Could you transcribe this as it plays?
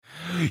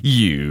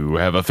You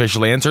have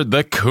officially entered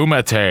the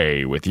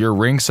Kumite with your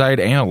ringside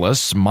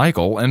analysts,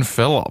 Michael and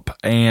Philip.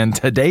 And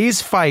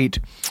today's fight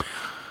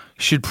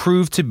should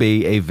prove to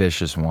be a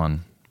vicious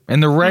one. In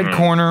the red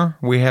corner,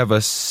 we have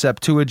a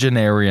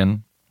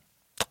septuagenarian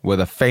with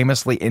a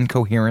famously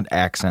incoherent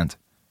accent,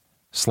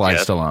 Sly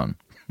Stallone.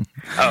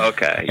 Oh,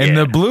 okay. In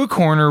the blue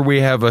corner,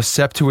 we have a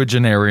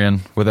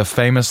septuagenarian with a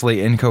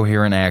famously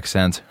incoherent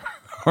accent,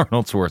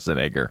 Arnold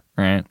Schwarzenegger,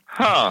 right?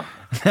 Huh.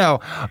 Now,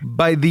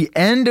 by the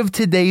end of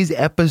today's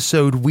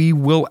episode, we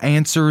will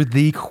answer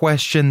the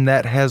question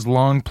that has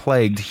long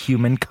plagued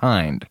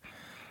humankind.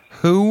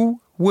 Who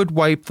would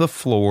wipe the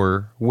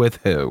floor with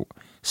who?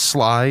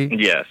 Sly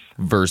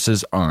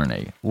versus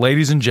Arnie.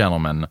 Ladies and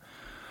gentlemen,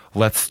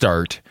 let's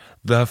start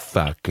the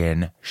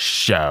fucking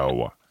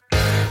show.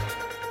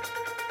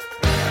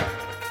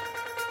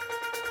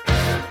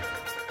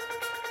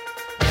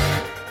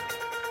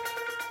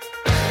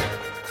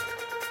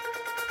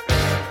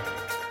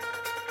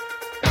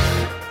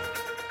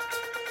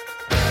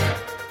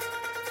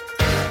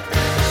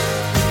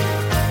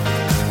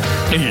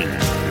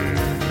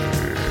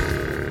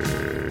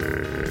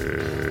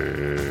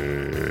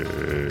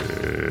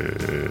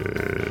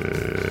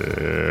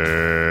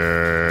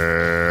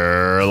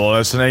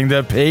 Listening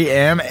to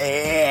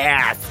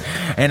PMS,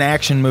 an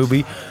action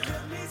movie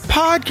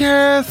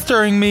podcast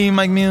starring me,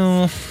 Mike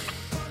Mule.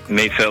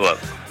 Me, Philip.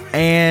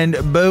 And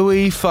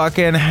Bowie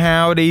fucking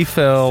howdy,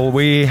 Phil.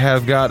 We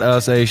have got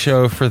us a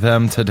show for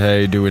them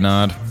today, do we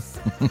not?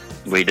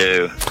 We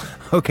do.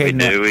 Okay,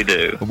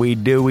 We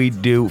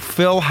do.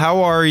 Phil,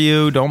 how are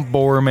you? Don't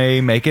bore me.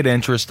 Make it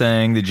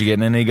interesting. Did you get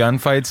in any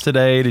gunfights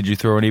today? Did you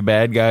throw any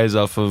bad guys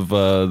off of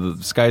the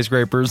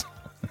skyscrapers?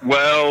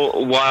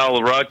 Well, while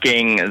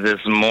rucking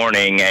this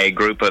morning, a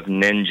group of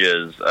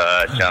ninjas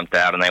jumped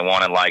out, and they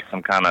wanted, like,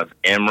 some kind of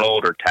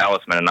emerald or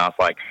talisman, and I was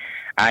like,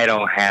 I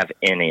don't have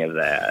any of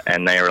that.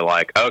 And they were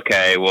like,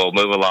 okay, well,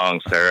 move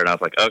along, sir. And I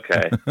was like,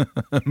 okay.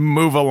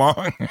 Move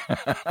along?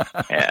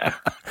 Yeah.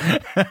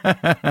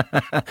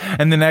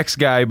 And the next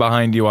guy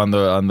behind you on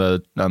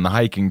the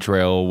hiking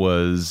trail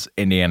was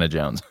Indiana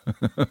Jones.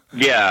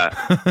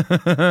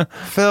 Yeah.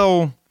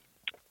 Phil,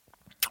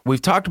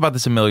 we've talked about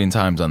this a million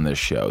times on this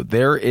show.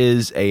 There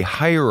is a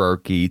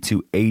hierarchy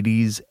to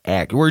 80s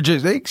act. We're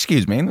just,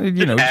 excuse me,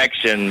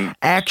 action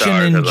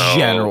in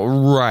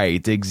general.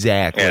 Right,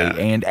 exactly. Yeah.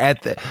 And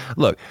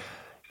look,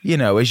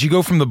 as you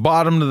go from the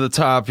bottom to the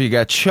top, you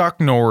got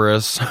Chuck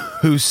Norris,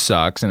 who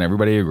sucks, and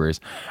everybody agrees.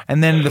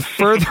 And then the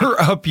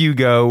further up you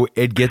go,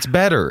 it gets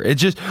better. It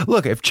just,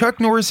 look, if Chuck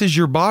Norris is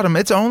your bottom,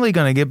 it's only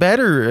going to get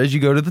better as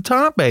you go to the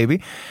top,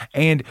 baby.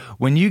 And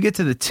when you get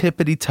to the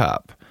tippity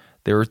top,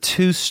 there are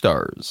two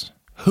stars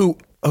who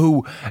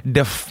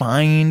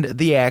defined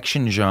the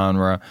action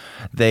genre.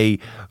 They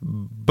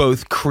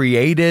both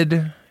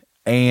created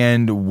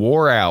and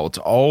wore out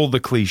all the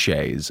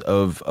cliches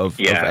of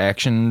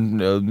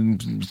action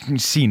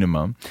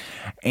cinema.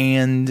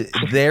 And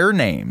their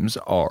names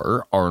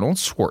are Arnold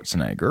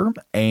Schwarzenegger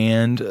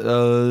and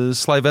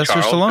Sylvester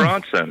Stallone.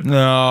 Bronson.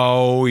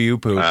 No, you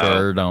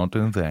pooper. Don't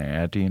do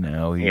that. I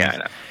know.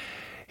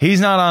 He's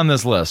not on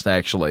this list,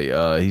 actually.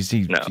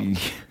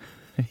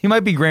 He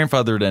might be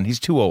grandfathered in. He's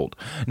too old.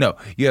 No,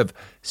 you have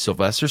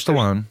Sylvester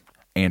Stallone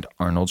and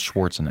Arnold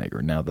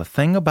Schwarzenegger. Now, the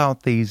thing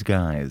about these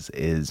guys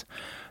is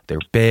they're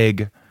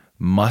big,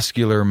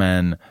 muscular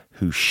men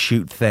who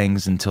shoot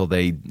things until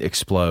they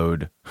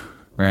explode,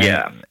 right?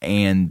 Yeah.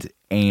 And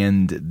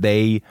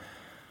they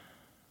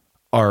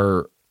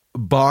are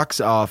box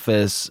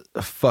office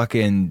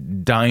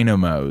fucking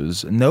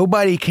dynamos.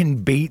 Nobody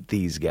can beat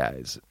these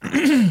guys.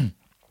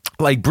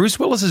 Like, Bruce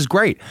Willis is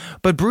great,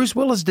 but Bruce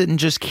Willis didn't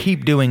just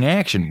keep doing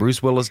action.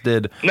 Bruce Willis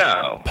did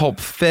Pulp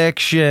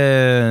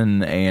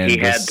Fiction and he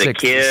had The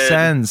Kid.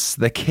 Sense.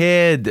 The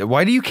Kid.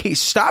 Why do you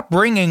stop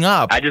bringing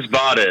up? I just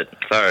bought it.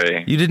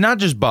 Sorry. You did not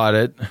just bought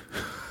it.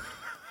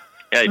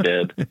 Yeah, I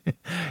did.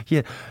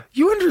 Yeah.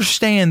 You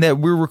understand that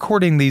we're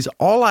recording these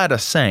all out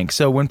of sync.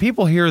 So when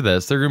people hear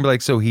this, they're going to be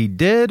like, so he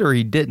did or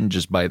he didn't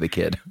just buy The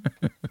Kid?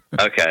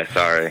 Okay,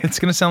 sorry. It's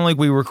going to sound like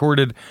we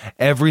recorded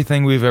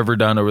everything we've ever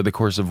done over the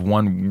course of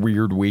one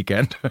weird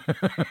weekend.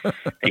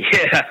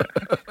 Yeah.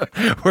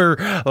 Where,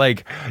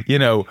 like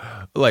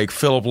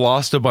Philip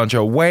lost a bunch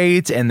of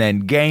weight and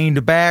then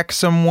gained back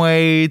some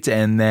weight,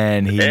 and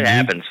then it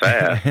happens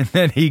fast. And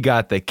then he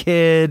got The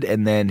Kid,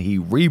 and then he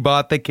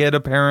rebought The Kid,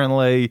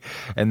 apparently,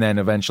 and then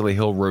eventually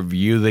he'll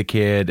review The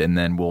Kid, and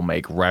then we'll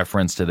make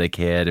reference to The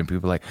Kid, and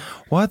people are like,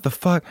 what the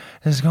fuck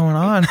is going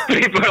on?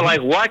 People are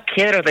like, what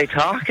kid are they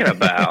talking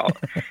about?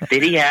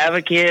 Did he have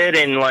a kid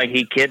and, like,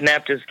 he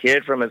kidnapped his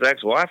kid from his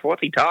ex-wife?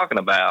 What's he talking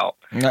about?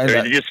 Or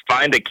did he just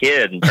find a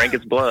kid and drink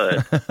his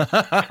blood?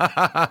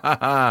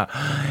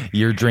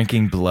 You're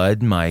drinking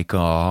blood,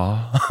 Michael.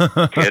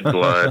 Kid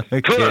blood.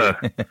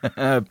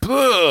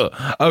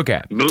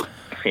 Okay.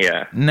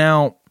 Yeah.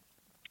 Now,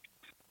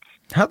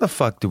 how the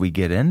fuck do we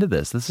get into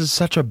this? This is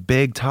such a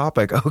big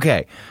topic.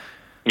 Okay.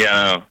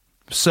 Yeah.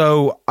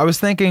 So I was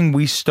thinking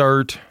we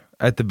start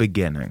at the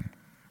beginning,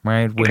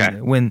 right?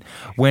 When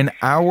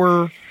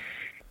our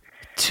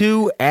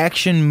two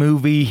action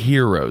movie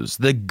heroes,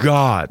 the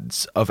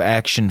gods of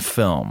action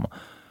film,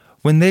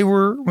 when they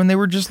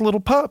were just little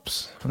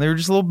pups, when they were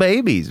just little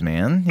babies,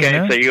 man. You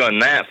know? So you're going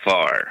that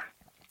far.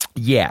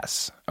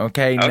 Yes.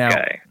 Okay.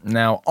 Okay.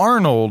 Now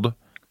Arnold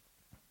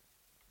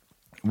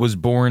was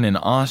born in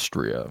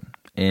Austria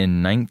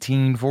in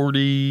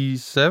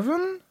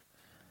 1947.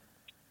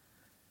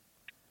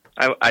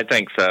 I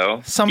think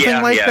so.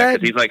 Something like that?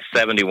 'Cause he's like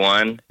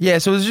 71. Yeah,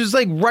 so it was just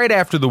like right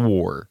after the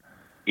war.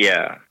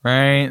 Yeah.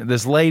 Right?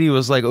 This lady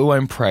was like, oh,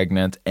 I'm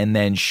pregnant. And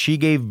then she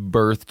gave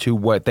birth to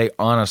what they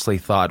honestly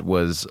thought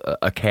was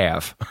a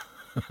calf.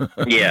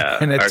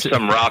 Yeah, or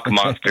some rock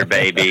monster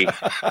baby.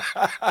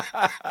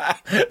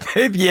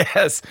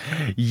 Yes.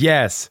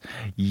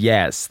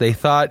 They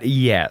thought,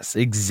 yes,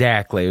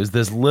 exactly. It was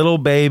this little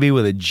baby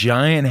with a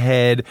giant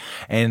head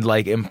and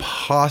like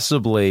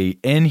impossibly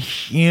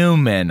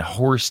inhuman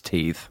horse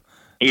teeth.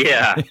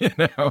 Yeah,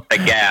 a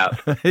gap.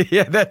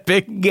 Yeah, that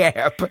big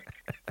gap.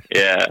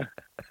 Yeah.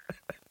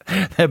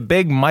 That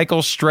big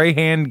Michael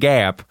Strahan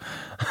gap.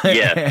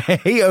 Yeah.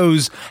 He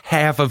owes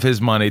half of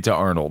his money to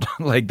Arnold.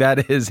 Like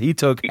that is, he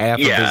took half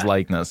of his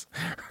likeness,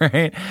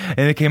 right?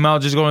 And it came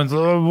out just going,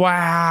 oh,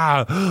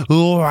 wow,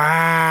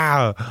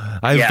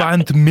 I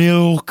want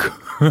milk.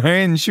 Right?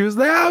 And she was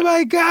like, oh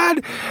my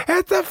God,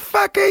 it's a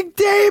fucking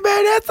demon.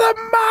 It's a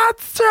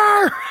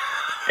monster.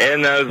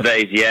 In those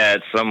days,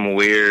 it's some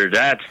weird,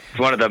 that's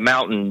one of the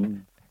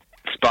mountain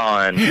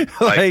spawn,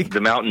 like the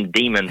mountain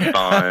demon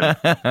spawn.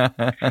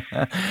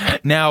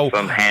 Now,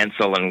 some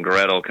Hansel and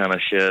Gretel kind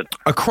of shit.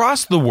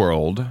 Across the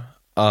world,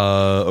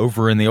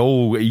 over in the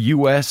old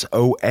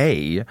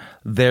USOA,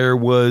 there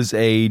was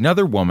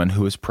another woman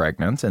who was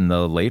pregnant in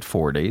the late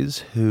 40s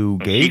who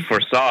gave... She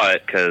foresaw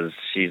it because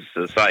she's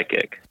a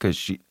psychic. Because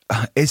she...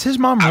 Is his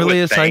mom really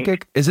a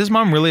psychic? Is his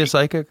mom really a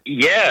psychic?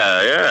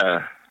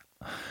 Yeah.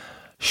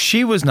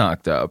 She was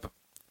knocked up,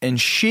 and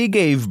she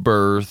gave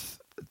birth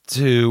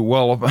to,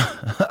 well,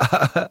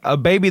 a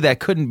baby that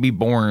couldn't be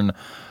born,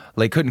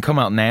 like couldn't come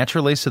out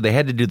naturally, so they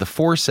had to do the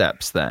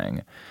forceps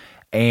thing.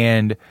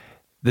 And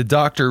the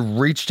doctor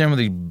reached in with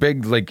these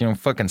big, like,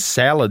 fucking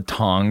salad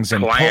tongs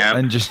and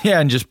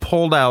just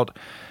pulled out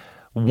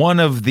one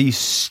of the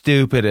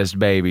stupidest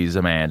babies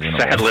imaginable.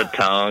 Salad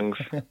tongs.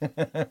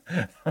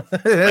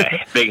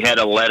 Big head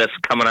of lettuce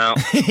coming out.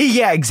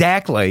 Yeah,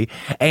 exactly.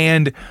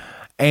 And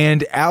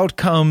out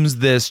comes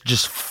this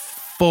just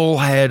full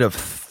head of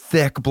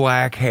thick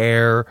black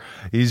hair.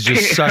 He's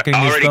just sucking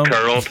his thumb. Already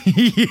curled.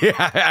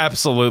 Yeah,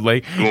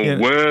 absolutely.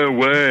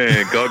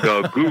 Way,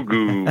 gaga, goo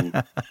goo.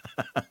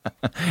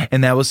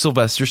 And that was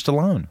Sylvester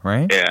Stallone,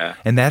 right? Yeah.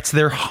 And that's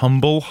their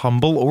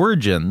humble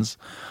origins.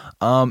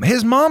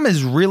 His mom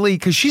is really,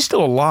 because she's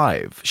still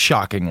alive,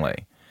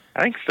 shockingly.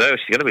 I think so.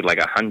 She's got to be like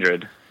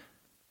 100.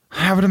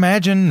 I would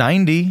imagine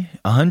 90,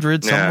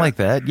 100, something like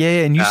that.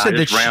 Yeah, and you said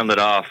that rounded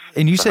off.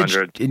 And you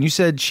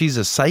said she's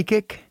a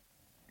psychic?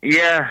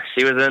 Yeah,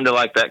 she was into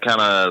like that kind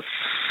of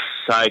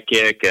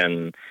psychic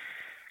and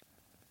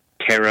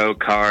tarot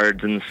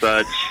cards and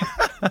such.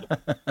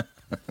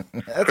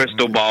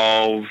 Crystal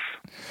balls.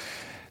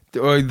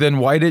 Then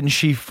why didn't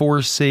she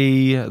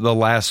foresee the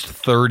last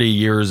 30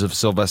 years of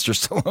Sylvester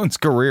Stallone's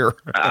career?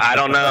 I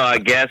don't know. I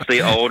guess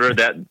the older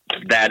that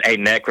a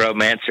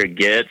necromancer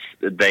gets,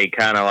 they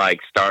kind of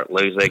like start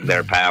losing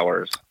their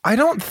powers. I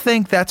don't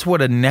think that's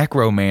what a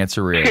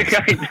necromancer is.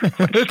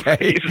 Okay.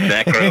 He's a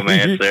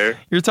necromancer.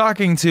 You're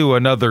talking to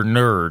another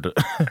nerd.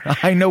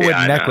 I know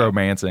what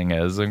necromancing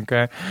is,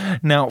 okay?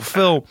 Now,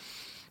 Phil,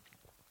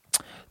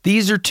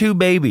 these are two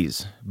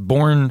babies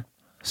born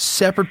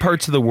separate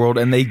parts of the world,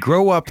 and they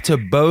grow up to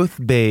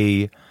both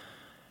be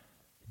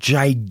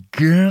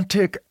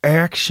gigantic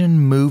action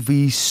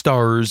movie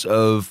stars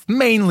of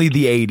mainly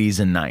the 80s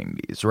and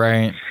 90s,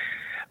 right?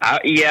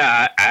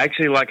 Yeah,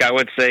 actually, like I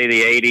would say the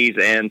 80s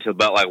and to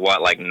about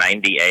like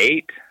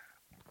 98.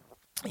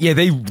 Yeah,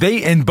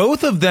 they and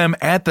both of them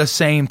at the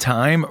same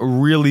time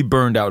really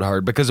burned out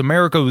hard because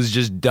America was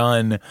just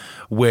done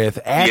with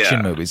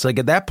action movies. Like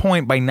at that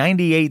point, by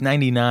 98,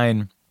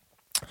 99,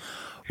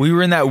 we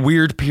were in that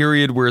weird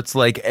period where it's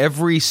like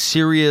every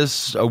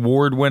serious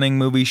award-winning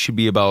movie should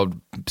be about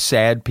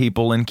sad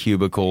people in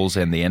cubicles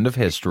and the end of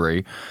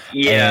history.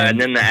 Yeah,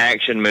 and then the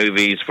action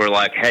movies were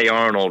like, hey,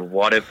 Arnold,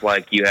 what if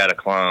like you had a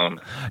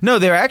clone? No,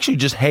 they're actually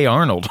just, hey,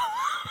 Arnold.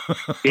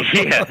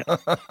 Yeah.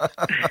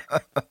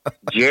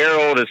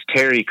 Gerald is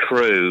Terry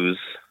Crews.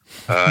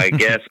 I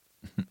guess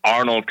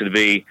Arnold could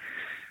be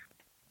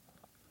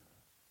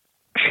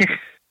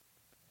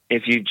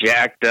if you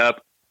jacked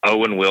up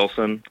Owen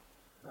Wilson.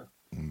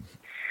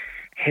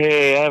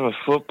 Hey, I have a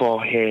football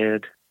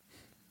head.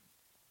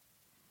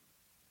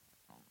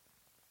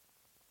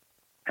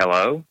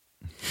 Hello?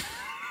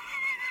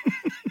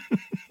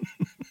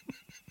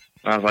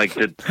 I was like,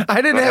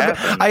 I didn't have.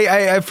 Happened?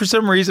 I for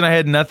some reason I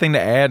had nothing to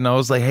add, and I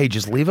was like, hey,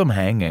 just leave him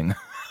hanging.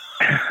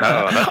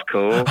 Oh, that's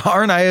cool.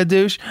 Aren't I a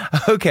douche?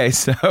 Okay,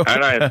 so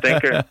aren't I a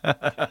thinker?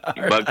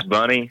 Bugs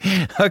Bunny.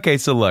 Okay,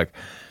 so look,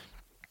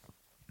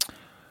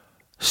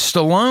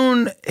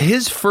 Stallone.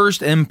 His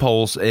first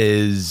impulse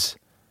is,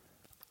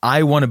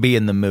 I want to be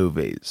in the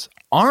movies.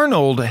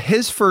 Arnold,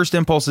 his first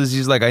impulse is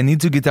he's like, I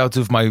need to get out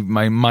of my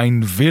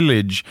mind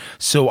village,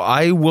 so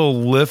I will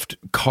lift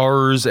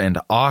cars and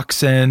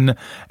oxen.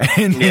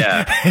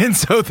 And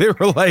so they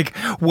were like,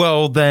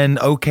 well, then,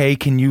 okay,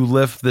 can you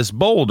lift this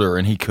boulder?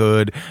 And he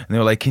could. And they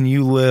were like, can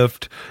you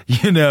lift,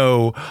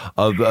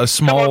 a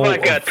small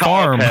like a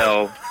farm?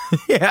 Tall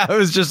Yeah, it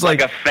was just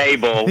like a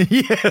fable.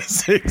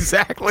 Yes,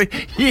 exactly.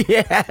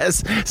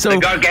 Yes. So the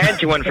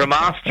gargantuan from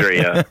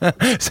Austria.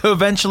 So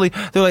eventually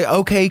they're like,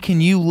 okay,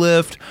 can you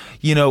lift,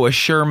 a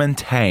Sherman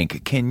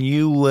tank? Can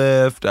you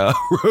lift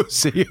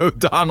Rosie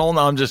O'Donnell?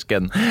 No, I'm just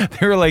kidding.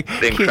 They were like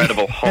the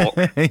Incredible Hulk.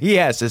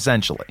 Yes,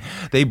 essentially.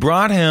 They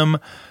brought him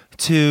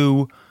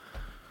to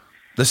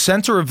the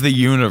center of the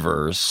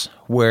universe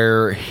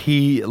where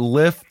he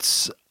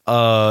lifts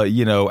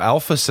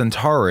Alpha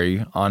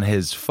Centauri on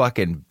his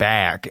fucking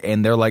back,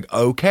 and they're like,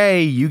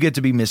 okay, you get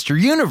to be Mr.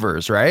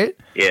 Universe, right?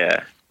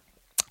 Yeah.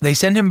 They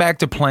send him back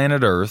to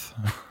planet Earth.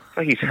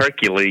 Well, he's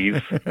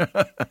Hercules.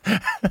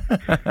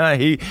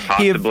 He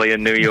Possibly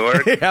in New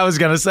York. I was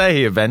going to say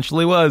he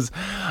eventually was.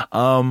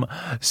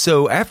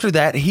 So after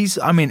that, his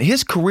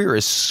career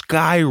is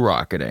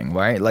skyrocketing,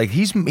 right? Like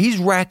he's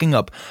racking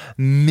up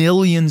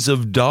millions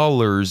of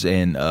dollars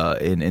in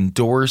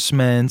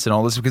endorsements and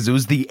all this because it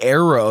was the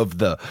era of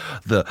the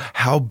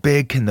how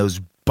big can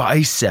those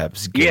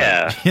biceps get?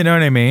 Yeah. You know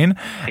what I mean?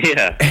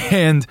 Yeah.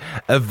 And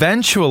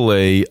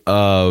eventually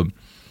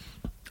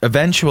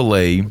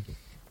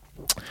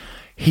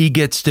he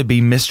gets to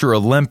be Mr.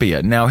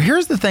 Olympia. Now,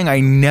 here's the thing I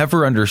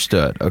never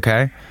understood,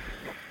 okay?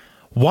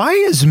 Why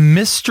is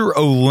Mr.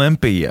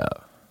 Olympia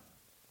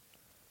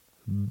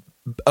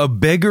a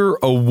bigger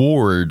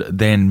award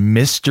than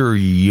Mr.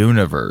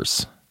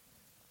 Universe?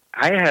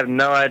 I have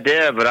no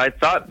idea, but I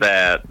thought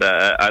that.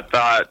 I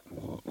thought,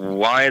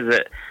 why is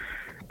it?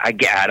 I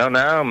don't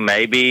know.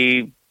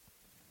 Maybe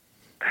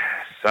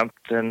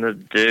something to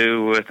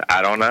do with,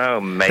 I don't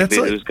know, maybe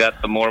who's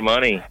got the more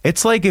money.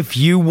 It's like if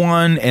you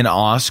won an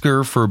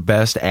Oscar for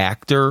Best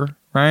Actor,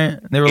 right?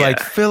 They were like,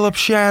 Philip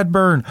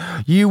Shadburn,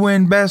 you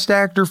win Best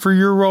Actor for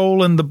your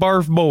role in The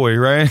Barf Boy,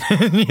 right?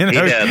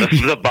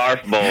 The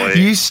Barf Boy.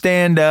 You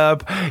stand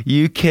up,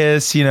 you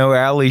kiss,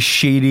 Ali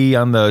Sheedy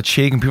on the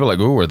cheek, and people are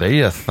like, oh, are they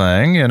a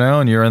thing?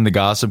 And you're in the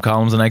gossip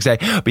columns the next day.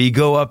 But you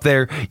go up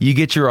there, you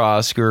get your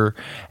Oscar,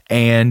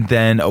 and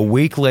then a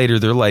week later,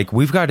 they're like,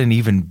 we've got an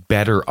even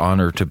better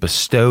honor to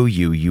bestow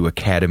you, you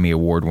Academy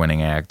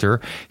Award-winning actor.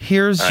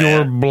 Here's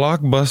your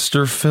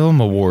Blockbuster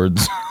Film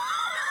Awards.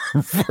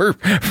 for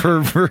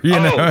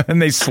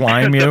and they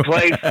slime you. The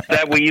place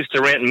that we used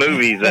to rent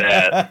movies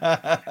at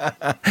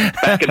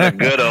back in the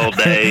good old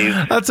days.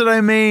 That's what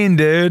I mean,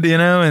 dude.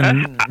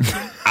 And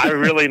I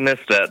really miss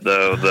that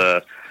though.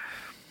 The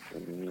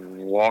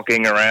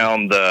walking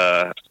around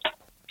the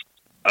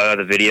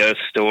video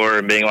store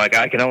and being like,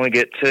 I can only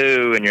get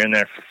 2, and you're in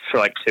there for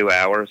like 2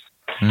 hours.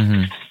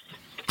 Mm-hmm.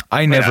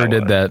 I never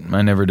did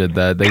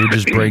that. They would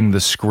just bring the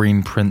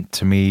screen print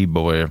to me,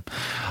 boy.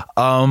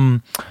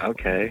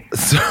 Okay.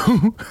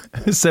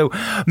 So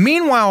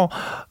meanwhile,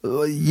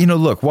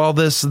 look, while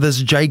this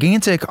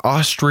gigantic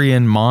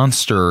Austrian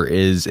monster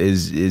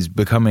is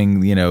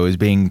becoming, is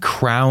being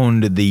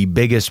crowned the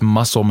biggest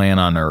muscle man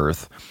on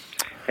Earth.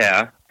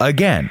 Yeah.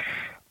 Again.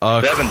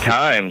 7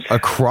 times.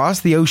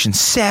 Across the ocean.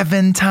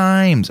 7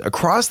 times.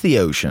 Across the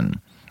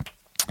ocean.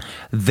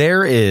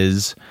 There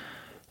is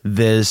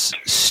this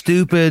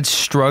stupid,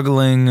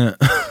 struggling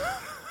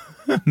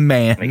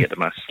man. Let me get to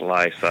my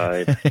sly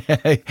side.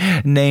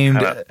 Named...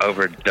 I've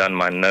overdone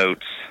my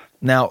notes.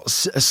 Now,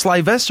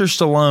 Sylvester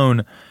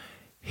Stallone,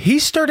 he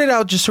started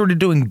out just sort of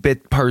doing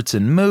bit parts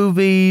in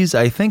movies.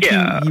 I think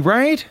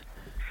right?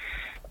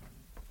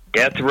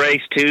 Death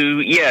Race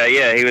 2.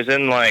 Yeah. He was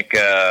in like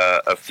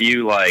a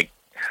few like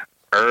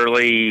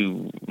early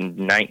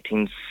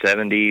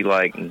 1970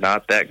 like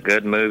not that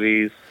good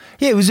movies.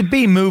 Yeah, it was a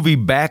B-movie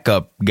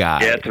backup guy.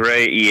 Death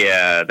Race,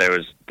 yeah, there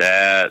was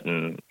that,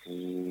 and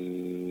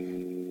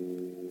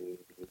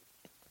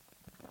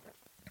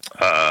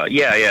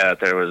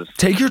there was.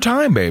 Take your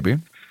time, baby.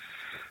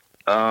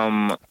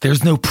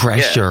 There's no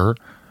pressure.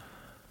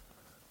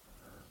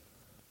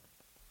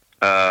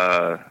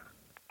 And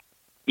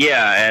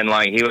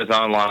like he was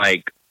on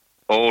like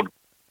old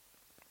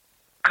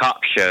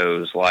cop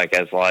shows, like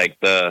as like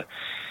the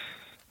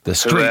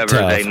street whoever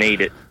tough. they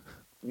needed.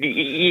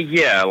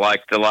 Yeah,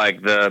 like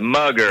the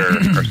mugger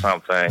or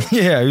something.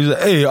 Yeah, he's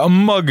like, hey,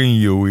 I'm mugging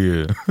you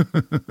here.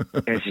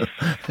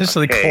 Just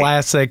like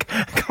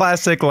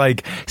classic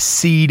like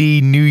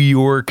seedy New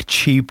York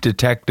cheap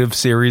detective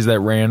series that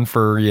ran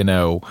for,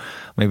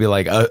 maybe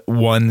like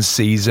one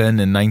season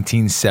in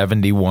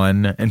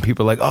 1971, and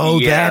people are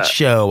like, that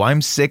show,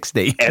 I'm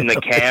 60. And the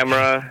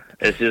camera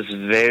is just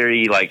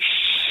very like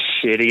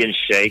shitty and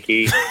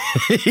shaky.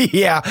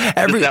 Yeah,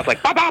 It sounds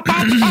like bah, bah,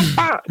 bah, bah,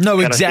 bah, no,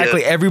 kinda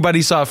exactly. shit.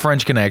 Everybody saw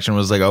French Connection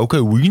was like,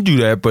 okay, we can do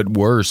that, but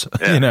worse.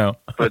 Yeah. You know.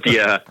 But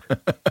yeah,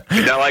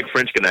 not like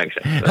French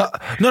Connection. So.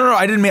 No,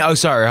 I didn't mean. Oh,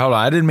 sorry. Hold on.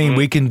 I didn't mean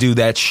we can do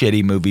that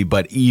shitty movie,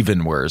 but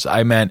even worse.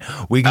 I meant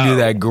we can do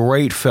that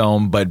great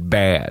film, but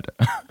bad.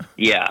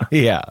 Yeah.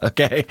 Yeah.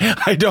 Okay.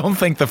 I don't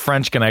think the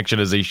French Connection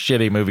is a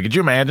shitty movie. Could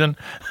you imagine?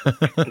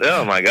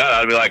 Oh my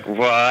god, I'd be like,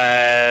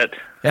 what?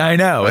 Yeah, I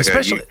know. Like,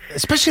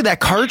 especially that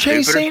car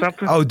chase stupid or scene.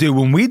 something? Oh, dude,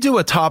 when we do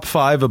a top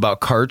 5 about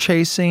car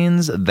chase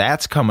scenes,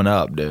 that's coming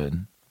up,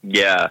 dude.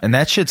 Yeah. And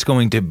that shit's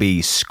going to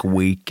be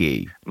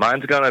squeaky.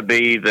 Mine's gonna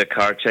be the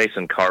car chase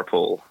and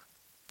carpool.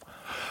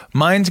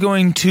 Mine's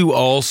going to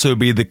also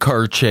be the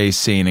car chase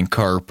scene in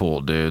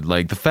Carpool, dude.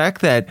 Like the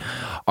fact that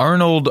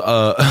Arnold,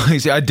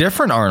 a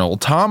different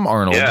Arnold, Tom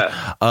Arnold.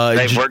 Yeah.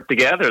 They've worked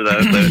together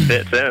though, so it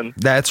fits in.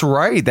 That's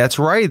right. That's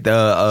right.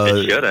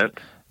 It shouldn't.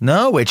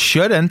 No, it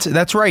shouldn't.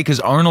 That's right, because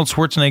Arnold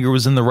Schwarzenegger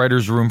was in the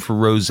writer's room for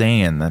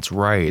Roseanne. That's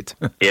right.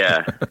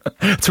 Yeah.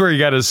 That's where he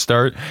got his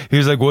start. He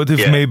was like, what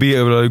if maybe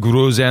like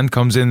Roseanne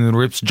comes in and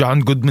rips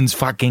John Goodman's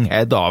fucking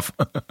head off?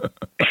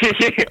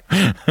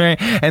 Right?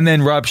 And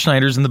then Rob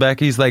Schneider's in the back.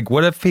 He's like,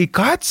 what if he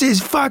cuts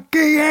his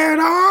fucking head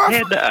off?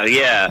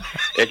 Yeah.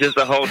 It's just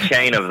a whole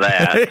chain of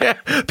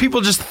that.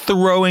 People just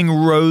throwing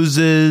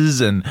roses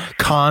and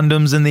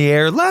condoms in the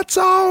air. Let's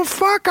all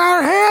fuck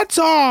our heads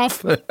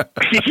off.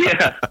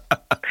 Yeah.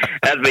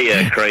 That'd be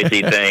a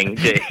crazy thing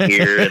to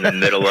hear in the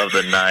middle of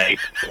the night.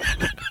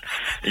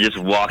 You're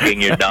just walking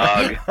your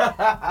dog.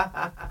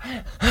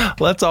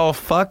 Let's all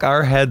fuck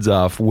our heads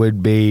off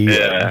would be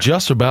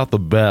just about the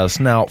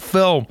best. Now,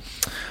 Phil,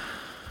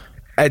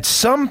 at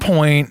some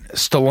point,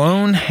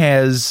 Stallone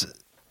has,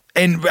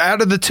 and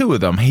out of the two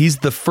of them, he's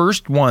the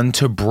first one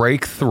to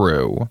break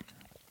through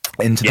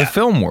into the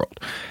film world.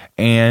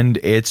 And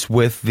it's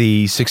with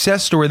the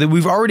success story that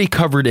we've already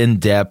covered in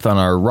depth on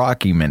our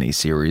Rocky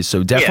miniseries.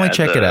 So definitely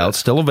check it out.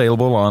 Still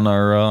available on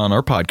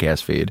our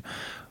podcast feed.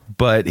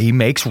 But he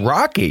makes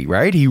Rocky,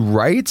 right? He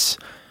writes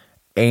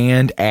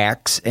and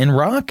acts in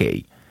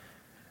Rocky.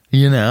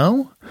 You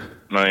know?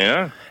 Oh,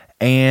 yeah.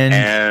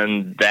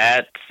 And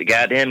that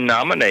got him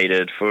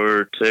nominated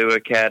for 2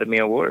 Academy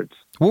Awards.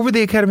 What were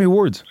the Academy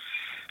Awards?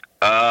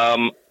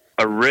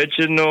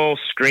 Original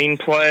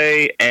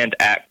screenplay and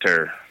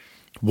actor.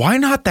 Why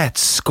not that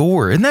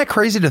score? Isn't that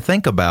crazy to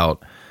think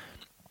about?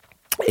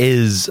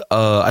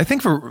 I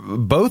think for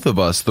both of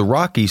us, the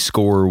Rocky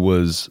score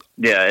was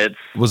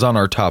on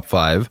our top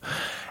 5,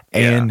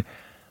 and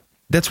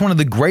that's one of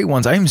the great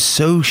ones. I am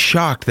so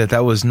shocked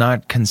that was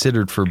not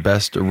considered for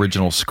best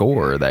original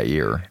score that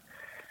year.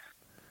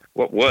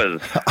 What was?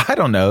 I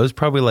don't know. It's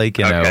probably like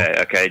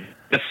Okay,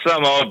 just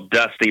some old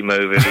dusty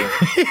movie.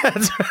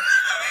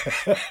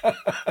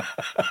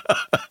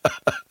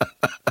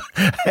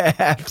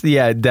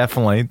 Yeah,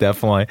 definitely.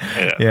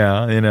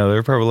 Yeah,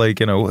 they're probably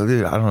like, I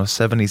don't know,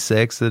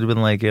 76. It'd have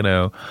been like,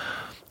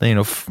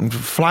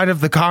 Flight of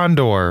the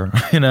Condor,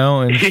 and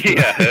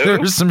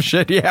there's some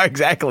shit. Yeah,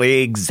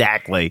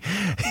 exactly.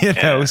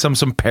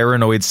 Some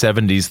paranoid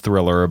 70s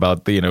thriller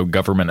about the,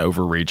 government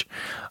overreach.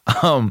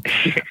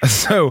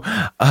 So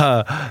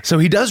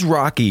he does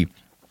Rocky.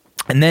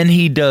 And then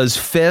he does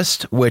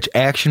Fist, which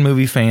action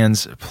movie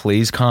fans,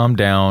 please calm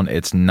down.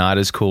 It's not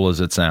as cool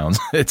as it sounds.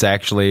 It's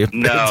actually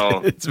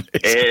it's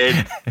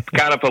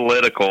kind of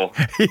political.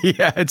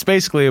 Yeah, it's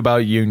basically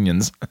about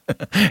unions.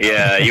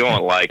 Yeah, you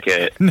won't like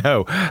it.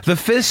 No, the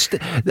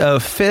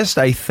Fist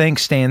I think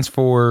stands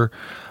for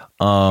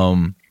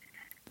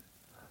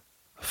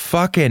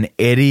fucking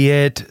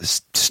idiot.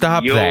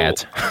 Stop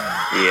that.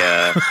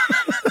 Yeah,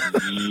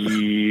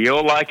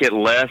 you'll like it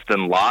less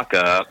than Lock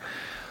Up.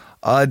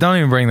 Don't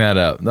even bring that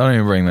up.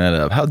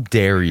 How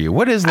dare you?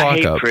 What is Lock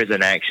Up? I hate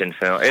prison action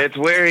film. It's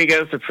where he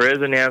goes to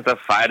prison, he has to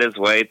fight his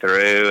way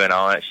through and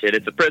all that shit.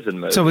 It's a prison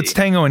movie. So it's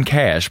Tango and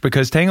Cash,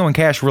 because Tango and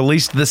Cash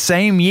released the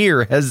same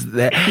year has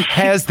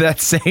that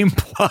same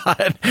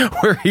plot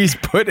where he's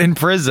put in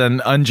prison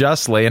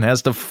unjustly and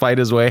has to fight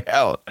his way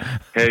out.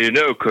 Hey,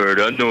 Kurt,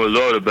 I know a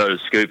lot about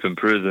escaping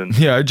prison.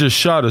 Yeah, I just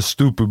shot a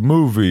stupid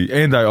movie,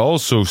 and I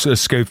also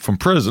escaped from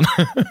prison.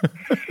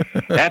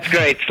 That's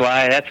great,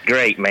 Sly. That's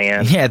great,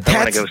 man. Yeah, I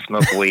want to go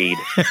smoke weed.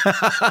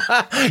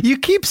 You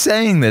keep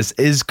saying this.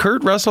 Is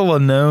Kurt Russell a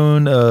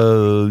known,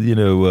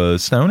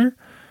 stoner?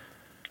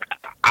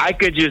 I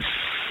could just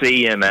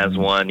see him as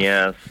one,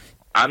 yes.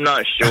 I'm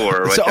not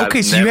sure. So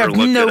you have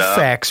no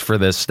facts for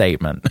this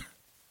statement.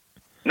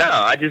 No,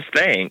 I just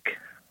think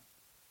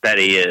that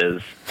he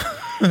is.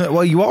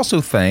 Well, you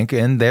also think,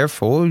 and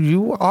therefore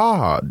you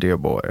are, dear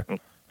boy.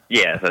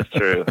 Yes, that's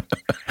true.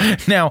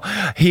 Now,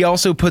 he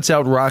also puts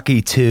out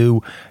Rocky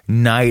 2,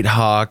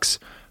 Nighthawks,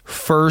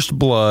 First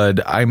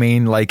Blood. I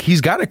mean, like, he's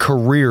got a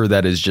career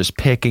that is just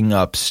picking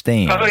up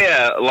steam. Oh,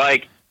 yeah.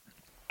 Like,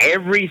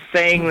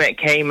 everything that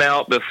came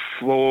out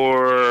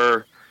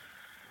before...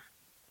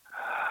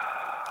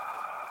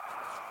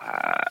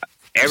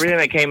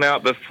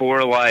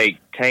 like,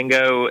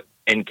 Tango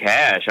and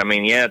Cash. I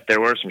mean, yeah, there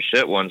were some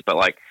shit ones, but,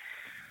 like,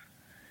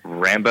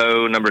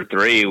 Rambo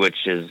 #3,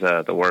 which is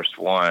the worst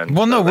one.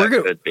 Well, no, so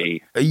could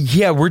be.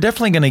 Yeah, we're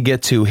definitely going to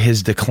get to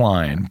his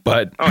decline,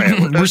 but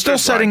we're still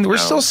setting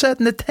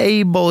the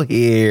table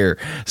here.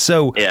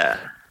 So, yeah.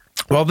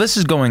 While this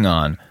is going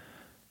on,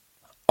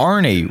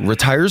 Arnie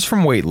retires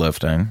from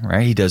weightlifting.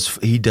 Right,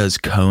 he does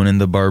Conan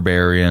the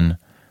Barbarian.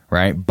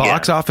 Right,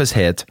 box office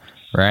hit.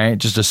 Right,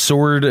 just a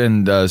sword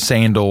and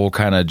sandal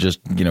kind of just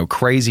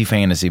crazy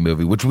fantasy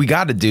movie, which we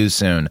got to do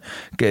soon.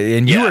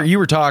 And you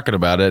were talking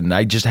about it, and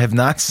I just have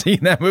not seen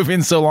that movie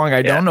in so long.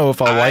 I don't know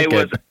if I'll like it. I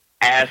was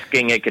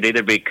asking it could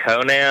either be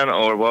Conan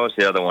or what was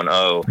the other one?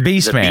 Oh,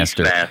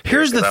 Beastmaster.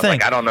 Here's the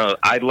thing. I don't know.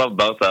 I love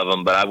both of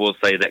them, but I will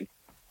say that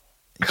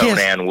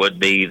Conan would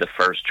be the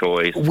first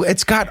choice.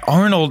 It's got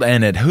Arnold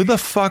in it. Who the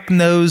fuck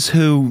knows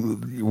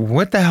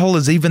what the hell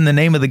is even the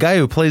name of the guy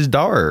who plays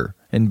Dar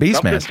in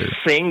Beastmaster?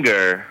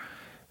 Singer.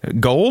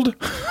 Gold?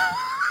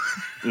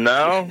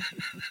 No,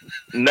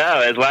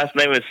 his last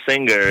name is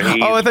Singer.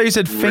 I thought you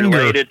said Finger.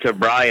 Related to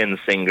Bryan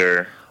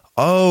Singer.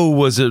 Oh,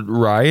 was it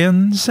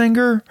Ryan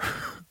Singer?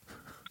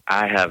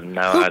 I have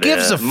no idea. Who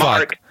gives a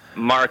fuck?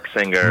 Mark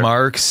Singer.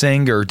 Mark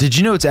Singer. Did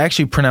you know it's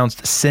actually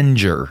pronounced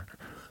Singer?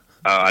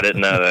 Oh, I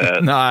didn't know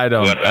that. No, I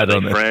don't. I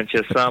don't know. French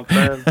or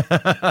something.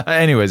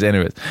 anyways,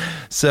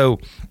 so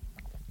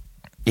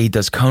he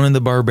does Conan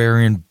the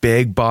Barbarian,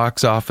 big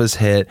box office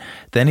hit.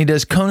 Then he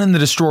does Conan the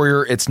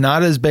Destroyer. It's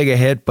not as big a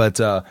hit, but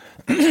the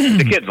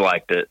kids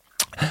liked it.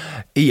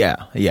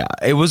 Yeah.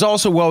 It was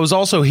also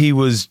he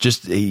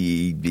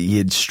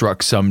had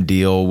struck some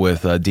deal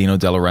with Dino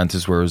De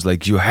Laurentiis where it was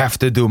like, you have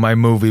to do my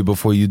movie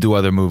before you do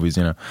other movies,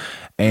 And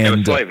it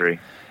was slavery.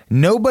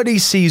 Nobody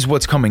sees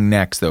what's coming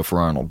next though for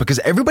Arnold, because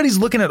everybody's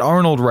looking at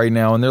Arnold right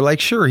now and they're like,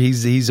 sure,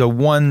 he's a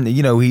one,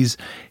 he's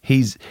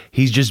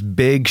just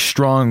big,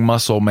 strong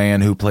muscle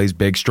man who plays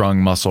big, strong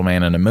muscle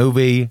man in a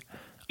movie.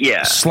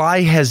 Yeah.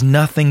 Sly has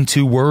nothing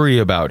to worry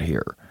about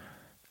here.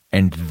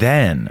 And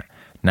then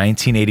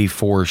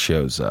 1984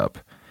 shows up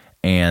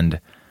and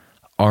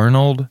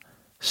Arnold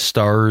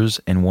stars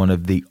in one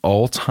of the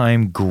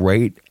all-time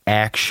great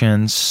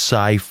action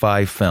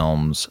sci-fi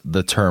films,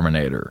 The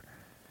Terminator.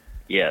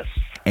 Yes.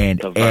 And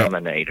the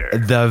Verminator.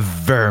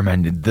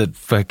 The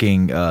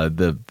fucking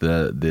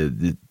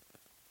the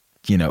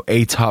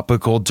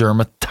atopical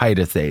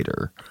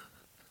dermatitisator.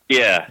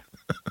 Yeah.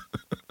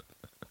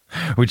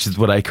 Which is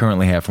what I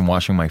currently have from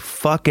washing my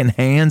fucking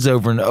hands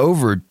over and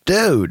over,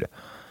 dude.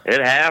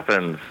 It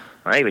happens.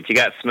 Hey, but you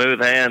got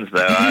smooth hands,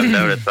 though. I've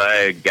noticed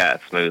I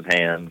got smooth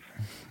hands.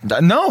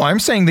 No, I'm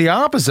saying the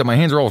opposite. My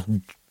hands are all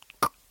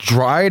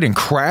dried and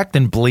cracked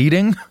and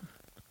bleeding.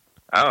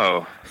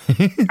 Oh.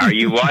 Are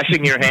you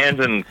washing your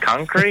hands in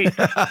concrete?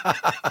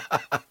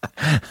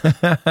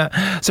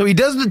 So he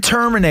does the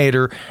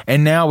Terminator,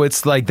 and now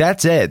it's like,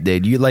 that's it,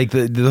 dude. You like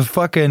the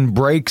fucking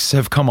brakes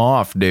have come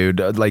off, dude.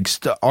 Like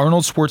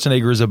Arnold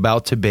Schwarzenegger is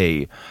about to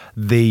be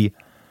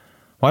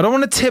well, I don't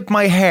want to tip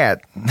my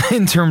hat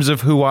in terms of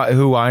who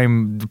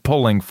I'm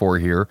pulling for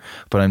here,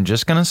 but I'm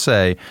just gonna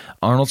say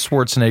Arnold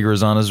Schwarzenegger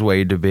is on his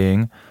way to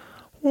being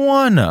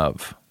one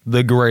of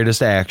the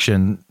greatest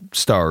action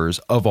stars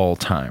of all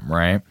time,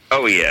 right?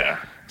 Oh, yeah.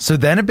 So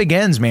then it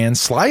begins, man.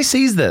 Sly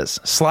sees this.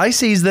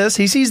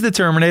 He sees the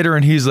Terminator,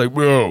 and he's like,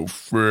 oh,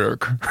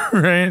 frick.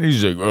 Right?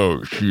 He's like,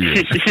 oh,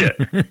 shit.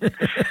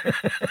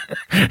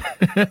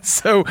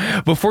 So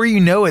before you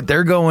know it,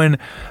 they're going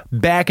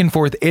back and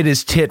forth. It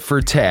is tit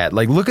for tat.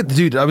 Like, look at the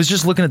dude. I was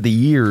just looking at the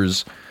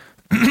years.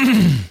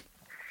 Okay,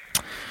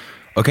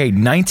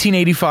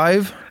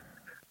 1985,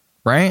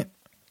 right?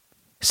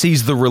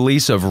 Sees the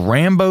release of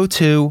Rambo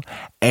 2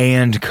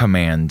 and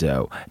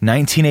Commando.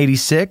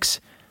 1986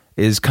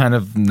 is kind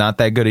of not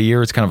that good a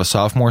year. It's kind of a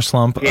sophomore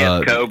slump.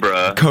 Yeah,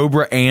 Cobra.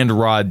 Cobra and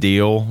Raw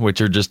Deal, which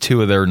are just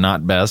two of their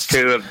not best.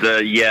 Two of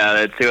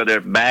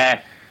their bah.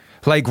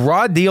 Like,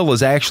 Raw Deal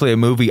is actually a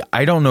movie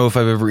I don't know if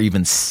I've ever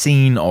even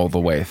seen all the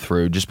way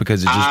through, just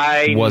because it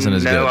just wasn't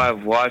as good. I know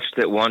I've watched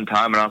it one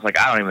time, and I was like,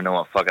 I don't even know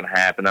what fucking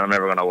happened. I'm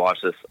never going to watch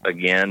this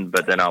again,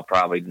 but then I'll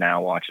probably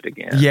now watch it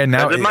again. Yeah,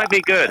 now it might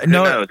be good. Who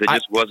knows? It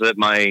just wasn't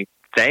my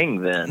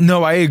thing then.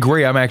 No, I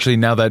agree. I'm actually,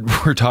 now that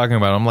we're talking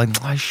about it, I'm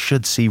like, I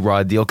should see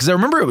Raw Deal, because I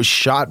remember it was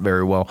shot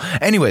very well.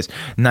 Anyways,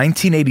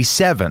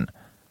 1987,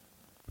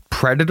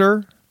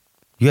 Predator.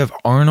 You have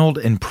Arnold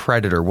in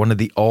Predator, one of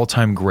the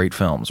all-time great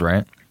films,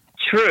 right?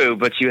 True,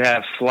 but you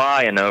have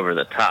Sly and Over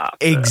the Top.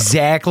 Though.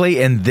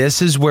 Exactly, and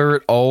this is where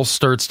it all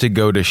starts to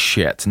go to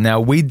shit. Now,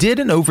 we did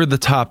an Over the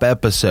Top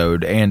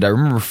episode, and I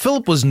remember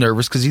Philip was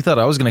nervous because he thought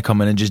I was going to come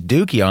in and just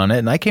dookie on it,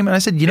 and I came in and I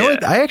said, you know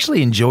what, I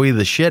actually enjoy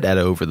the shit out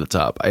of Over the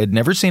Top. I had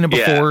never seen it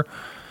before. Yeah.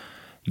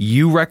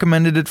 You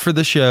recommended it for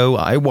the show.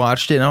 I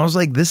watched it, and I was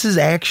like, this is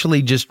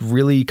actually just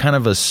really kind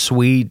of a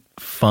sweet,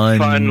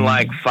 fun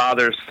like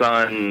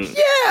father-son.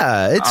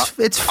 Yeah,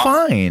 it's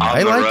fine.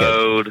 I like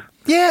road. It.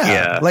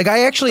 Yeah, like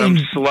I actually some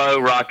slow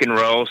rock and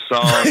roll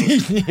song.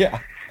 Yeah,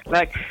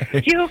 like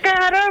you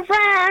gotta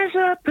rise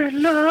up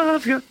and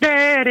love your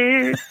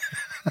daddy.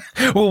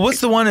 Well,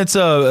 what's the one? It's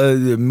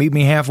Meet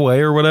Me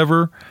Halfway or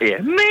whatever. Yeah,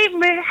 meet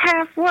me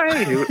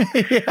halfway.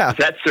 Yeah, Is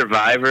that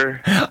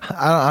Survivor?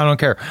 I don't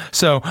care.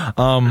 So,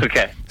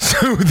 Okay.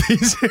 so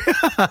these,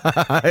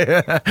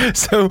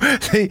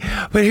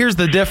 but here's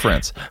the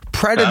difference.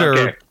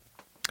 Okay.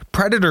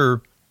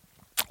 Predator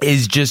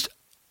is just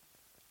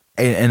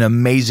an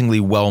amazingly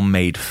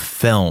well-made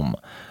film.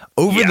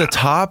 Over the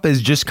Top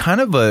is just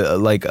kind of a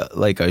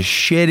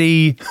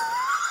shitty,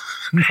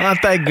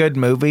 not that good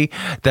movie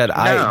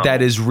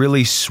that is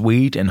really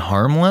sweet and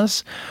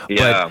harmless.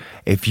 Yeah. But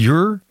if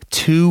you're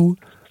two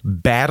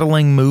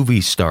battling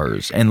movie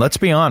stars, and let's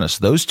be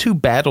honest, those two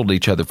battled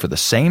each other for the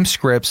same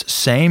scripts,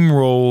 same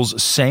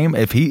roles, same.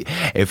 If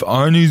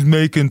Arnie's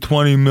making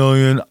 20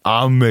 million,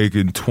 I'm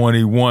making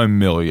 21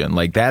 million.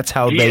 Like that's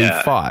how they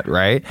fought,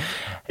 right?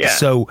 Yeah.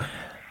 So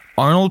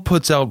Arnold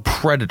puts out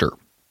Predator.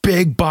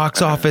 Big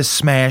box office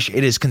smash.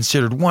 It is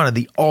considered one of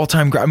the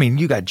all-time. I mean,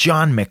 you got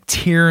John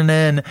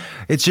McTiernan.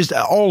 It's just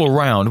all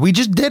around. We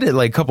just did it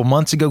like a couple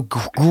months ago.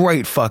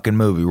 Great fucking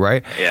movie,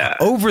 right? Yeah.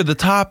 Over the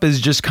Top is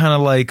just kind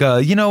of like,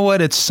 you know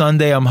what? It's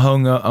Sunday. I'm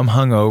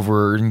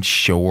hungover, and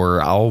sure,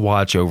 I'll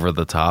watch Over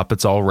the Top.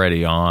 It's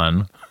already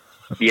on.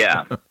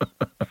 Yeah.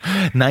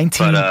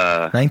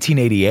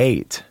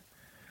 1988.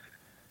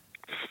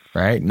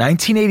 Right?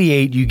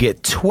 1988. You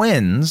get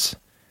Twins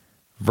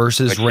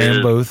versus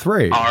Rambo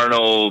 3.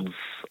 Arnold's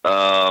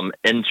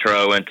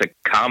intro into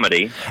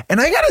comedy. And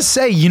I gotta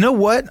say, you know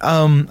what?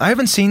 I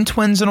haven't seen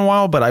Twins in a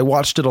while, but I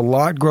watched it a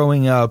lot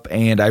growing up,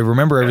 and I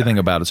remember everything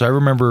about it. So I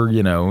remember,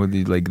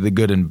 the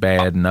good and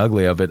bad and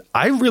ugly of it.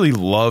 I really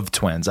love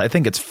Twins. I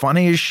think it's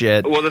funny as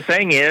shit. Well, the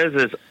thing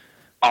is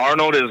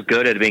Arnold is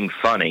good at being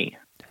funny.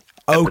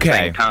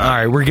 Okay. All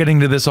right, we're getting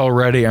to this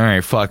already. All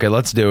right, fuck it.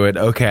 Let's do it.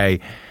 Okay.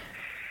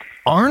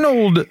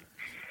 Arnold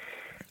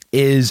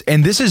is,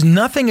 and this is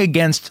nothing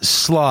against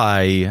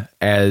Sly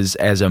as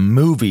a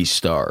movie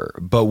star,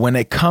 but when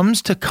it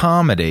comes to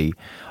comedy,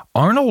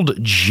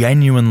 Arnold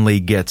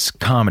genuinely gets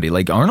comedy.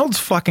 Like Arnold's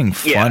fucking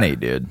funny,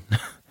 dude.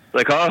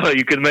 Like, oh,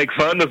 you can make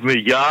fun of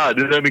me. Yeah,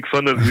 did I make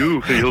fun of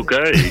you?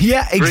 Okay.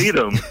 Yeah,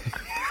 freedom.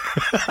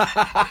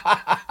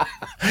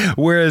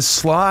 Whereas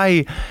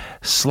Sly,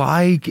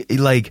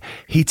 like,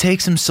 he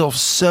takes himself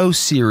so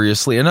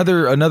seriously.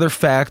 Another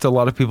fact a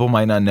lot of people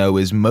might not know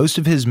is most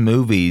of his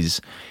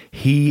movies,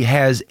 he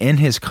has in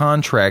his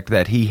contract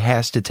that he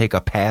has to take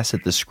a pass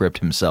at the script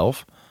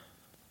himself.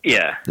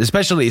 Yeah.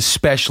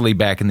 Especially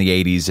back in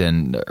the 80s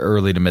and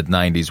early to mid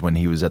 90s when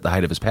he was at the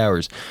height of his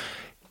powers.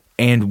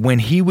 And when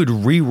he would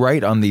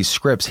rewrite on these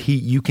scripts,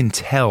 you can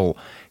tell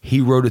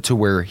he wrote it to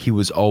where he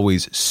was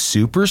always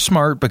super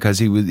smart because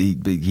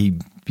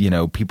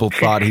people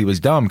thought he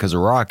was dumb because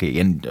of Rocky.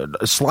 And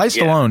Sly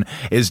Stallone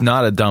is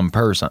not a dumb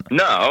person.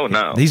 No.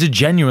 He's a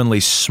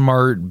genuinely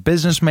smart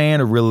businessman,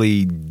 a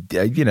really,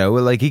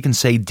 like he can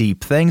say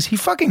deep things. He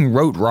fucking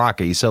wrote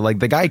Rocky. So like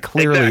the guy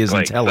clearly is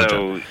intelligent.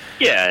 So,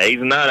 yeah,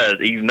 he's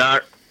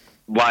not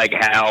like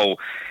how,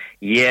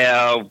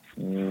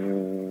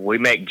 we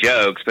make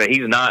jokes, but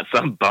he's not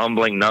some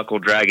bumbling,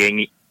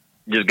 knuckle-dragging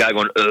just guy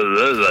going,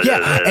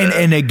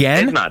 and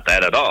again, it's not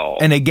that at all.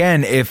 And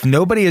again, if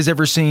nobody has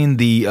ever seen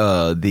the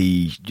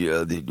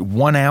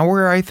 1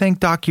 hour, I think,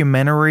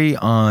 documentary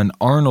on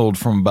Arnold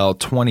from about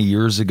 20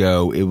 years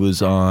ago,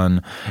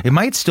 it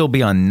might still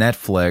be on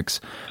Netflix.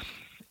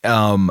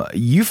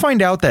 You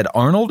find out that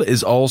Arnold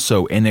is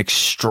also an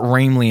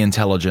extremely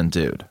intelligent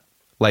dude.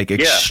 Like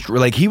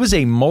he was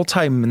a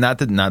not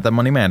that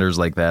money matters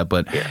like that,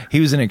 but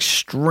he was an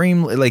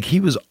extremely, like he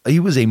was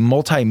a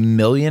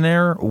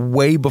multi-millionaire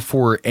way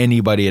before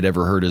anybody had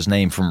ever heard his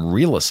name from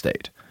real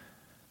estate.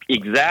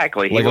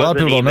 Exactly. Like a lot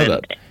of people don't know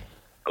that.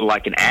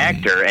 Like an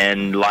actor,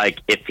 and like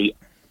if he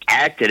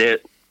acted,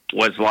 it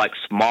was like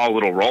small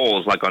little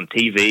roles, like on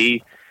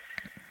TV.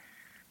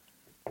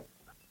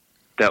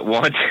 That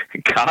one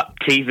cop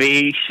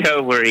TV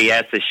show where he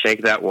has to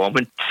shake that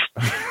woman.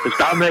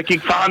 Stop making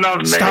fun of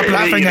me. Stop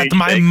laughing at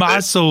my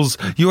muscles.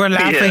 You are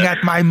laughing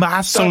at my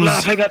muscles. Stop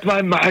laughing at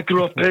my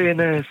micro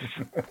penis.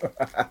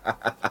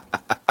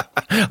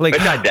 Like,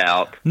 which I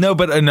doubt. No,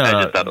 but no.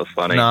 I just thought it was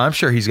funny. No, I'm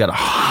sure he's got a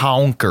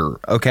honker.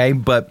 Okay,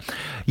 but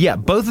yeah,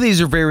 both of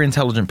these are very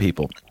intelligent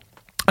people.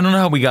 I don't know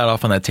how we got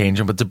off on that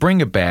tangent, but to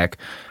bring it back,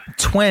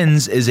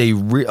 Twins is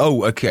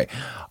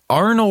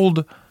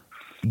Arnold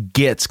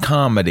gets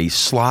comedy.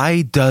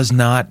 Sly does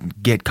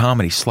not get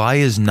comedy. Sly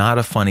is not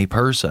a funny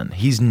person.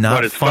 He's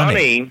not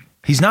funny.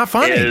 He's not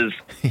funny.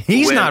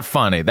 He's not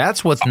funny.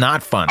 That's what's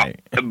not funny.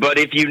 But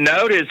if you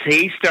notice,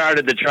 he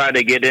started to try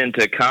to get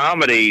into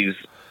comedies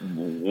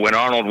when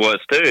Arnold was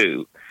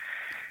too.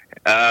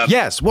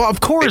 Yes. Well,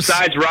 of course.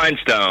 Besides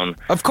Rhinestone.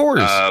 Of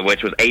course.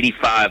 Which was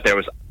 85. There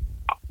was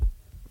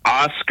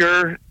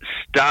Oscar,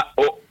 Stop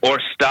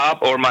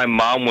or My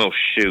Mom Will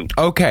Shoot.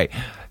 Okay.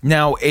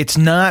 Now, it's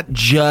not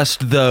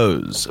just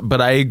those,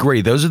 but I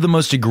agree. Those are the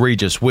most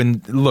egregious.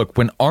 When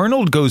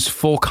Arnold goes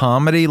full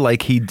comedy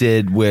like he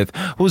did with,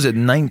 what was it,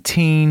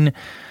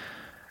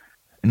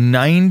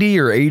 1990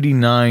 or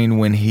 89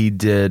 when he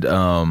did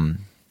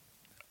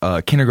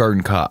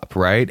Kindergarten Cop,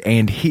 right?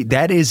 And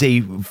that is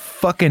a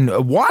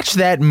fucking watch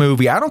that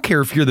movie. I don't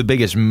care if you're the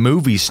biggest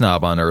movie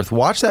snob on earth.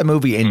 Watch that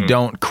movie and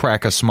don't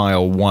crack a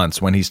smile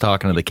once when he's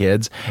talking to the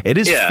kids. It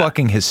is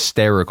fucking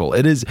hysterical.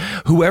 It is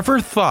whoever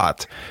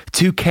thought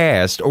to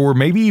cast or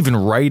maybe even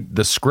write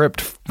the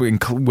script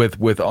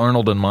with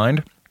Arnold in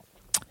mind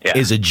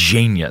is a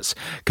genius,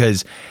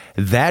 because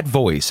that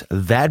voice,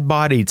 that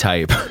body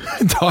type,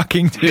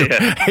 talking to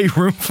a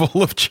room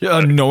full of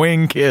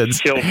annoying kids,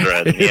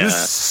 children, is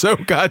so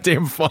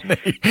goddamn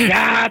funny.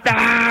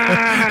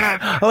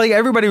 Like,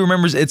 everybody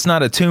remembers It's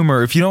Not a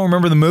Tumor. If you don't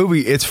remember the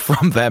movie, it's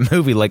from that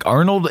movie. Like,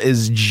 Arnold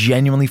is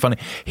genuinely funny.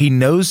 He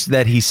knows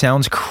that he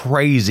sounds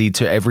crazy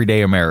to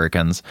everyday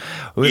Americans.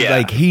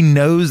 Like, he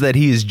knows that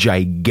he is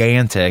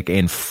gigantic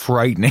and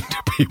frightening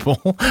to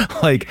people.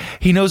 Like,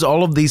 he knows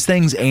all of these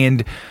things,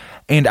 and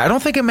I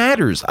don't think it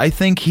matters. I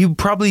think he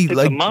probably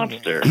a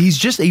monster. He's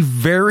just a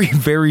very,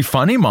 very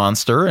funny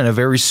monster and a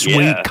very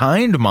sweet,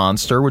 kind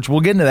monster, which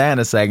we'll get into that in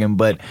a second.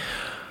 But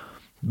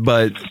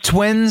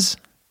Twins,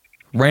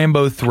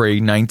 Rambo 3,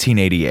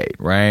 1988,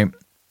 right?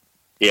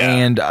 Yeah.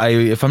 And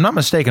if I'm not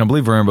mistaken, I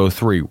believe Rambo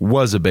 3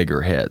 was a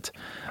bigger hit,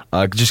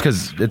 just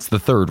because it's the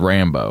third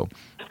Rambo.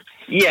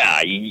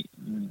 Yeah.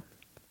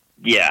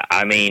 Yeah.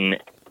 I mean,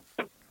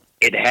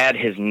 it had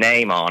his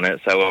name on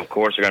it, so of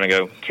course we're going to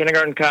go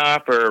Kindergarten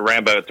Cop or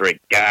Rambo 3.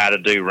 Gotta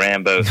do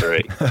Rambo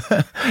 3.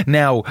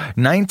 Now,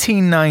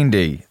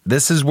 1990,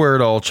 this is where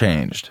it all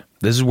changed.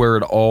 This is where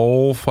it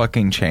all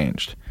fucking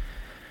changed.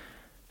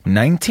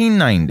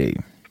 1990,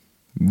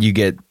 you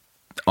get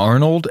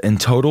Arnold in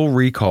Total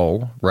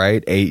Recall,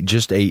 right?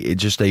 Just a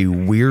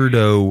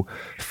weirdo,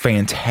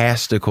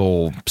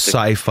 fantastical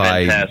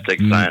sci-fi, fantastic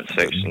science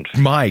fiction.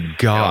 My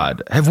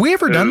God, have we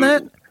ever done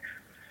that?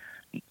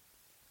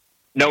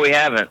 No, we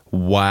haven't.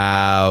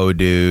 Wow,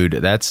 dude.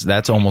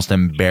 That's almost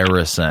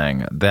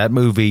embarrassing. That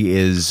movie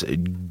is,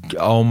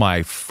 oh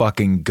my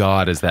fucking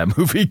God, is that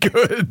movie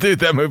good?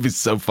 Dude, that movie's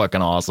so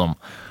fucking awesome.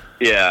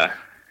 Yeah.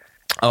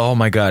 Oh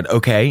my God.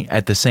 Okay,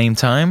 at the same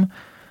time,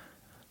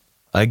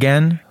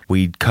 again,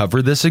 we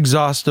covered this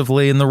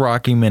exhaustively in the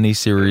Rocky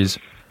miniseries.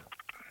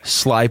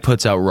 Sly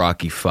puts out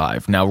Rocky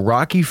 5. Now,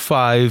 Rocky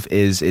 5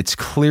 it's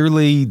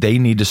clearly they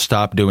need to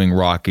stop doing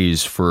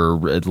Rockies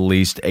for at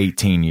least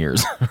 18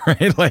 years,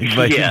 right? Like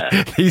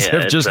these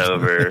have just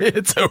over.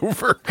 It's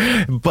over.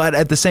 But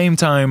at the same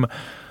time,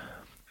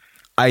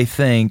 I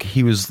think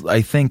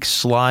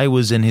Sly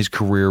was in his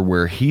career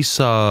where he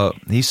saw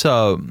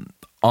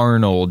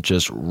Arnold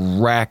just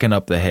racking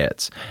up the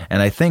hits,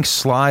 and I think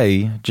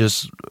Sly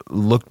just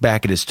looked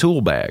back at his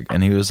tool bag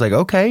and he was like,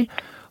 okay,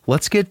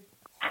 let's get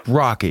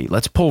Rocky.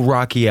 Let's pull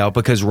Rocky out,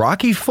 because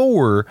Rocky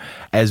 4,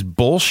 as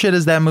bullshit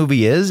as that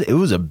movie is, it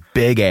was a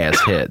big ass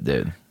hit,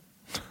 dude.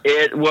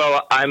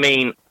 Well, I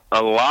mean,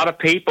 a lot of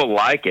people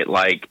like it.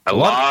 Like a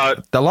lot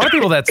of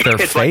people, that's their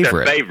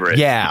favorite. Like their favorite.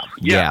 Yeah.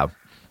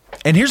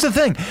 And here's the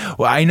thing.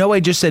 Well, I know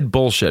I just said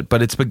bullshit,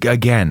 but it's,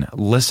 again,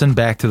 listen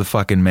back to the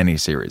fucking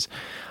miniseries.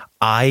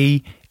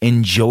 I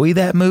enjoy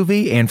that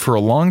movie, and for a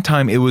long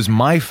time, it was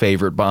my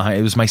favorite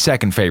it was my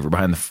second favorite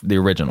behind the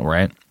original,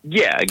 right?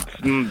 Yeah,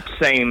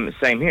 same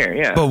here.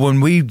 Yeah.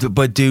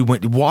 But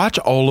dude, watch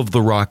all of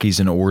the Rockies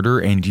in order,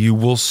 and you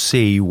will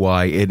see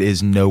why it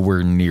is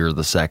nowhere near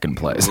the second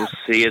place. We'll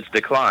see its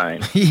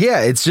decline.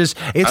 Yeah, it's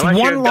Unless one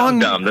you're long.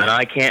 Dumb, then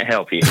I can't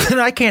help you. Then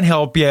I can't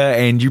help you,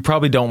 and you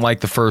probably don't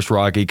like the first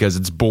Rocky because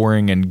it's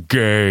boring and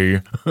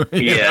gay.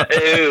 Yeah,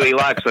 ooh, he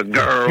likes a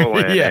girl.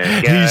 And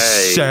gay. He's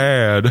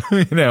sad.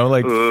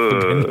 Like. Ooh.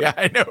 Yeah,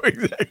 I know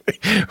exactly.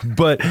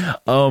 But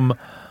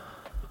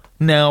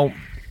now,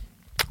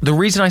 the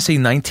reason I say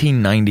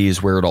 1990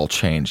 is where it all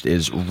changed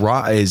is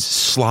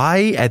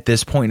Sly at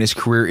this point in his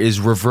career is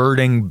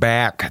reverting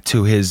back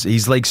to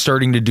he's like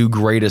starting to do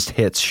greatest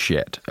hits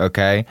shit,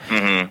 okay?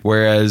 Mm-hmm.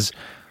 Whereas,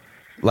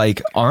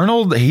 like,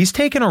 Arnold, he's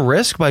taking a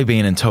risk by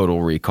being in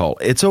Total Recall.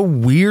 It's a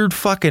weird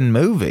fucking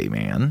movie,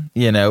 man.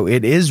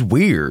 It is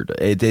weird.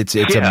 It's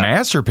a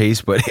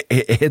masterpiece, but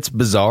it's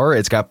bizarre.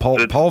 It's got Paul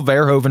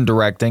Verhoeven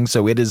directing,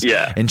 so it is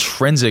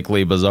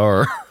intrinsically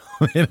bizarre.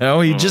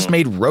 He just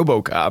made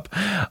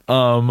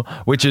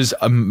RoboCop, which is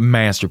a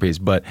masterpiece.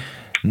 But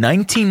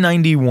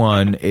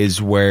 1991 is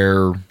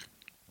where,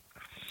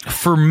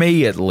 for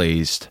me at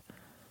least,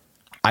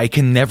 I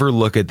can never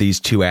look at these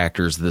two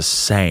actors the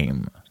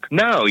same.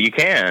 No, you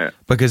can't.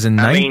 Because don't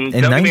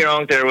get me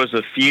wrong, there was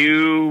a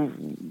few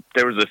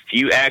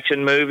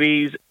action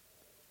movies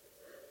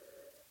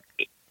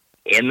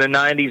in the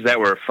 90s that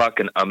were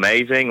fucking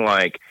amazing.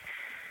 Like,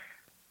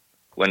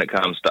 when it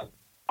comes to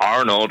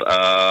Arnold,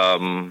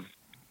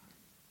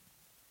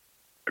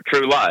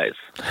 True Lies.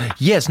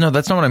 Yes, no,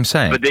 that's not what I'm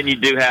saying. But then you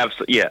do have,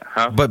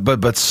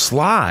 But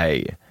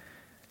Sly,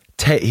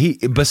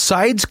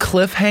 besides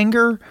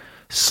Cliffhanger,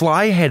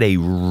 Sly had a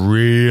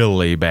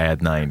really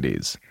bad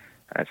 90s.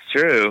 That's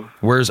true.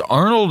 Whereas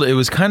Arnold, it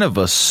was kind of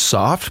a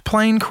soft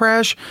plane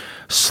crash.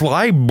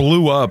 Sly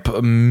blew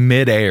up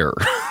midair.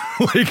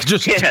 Like,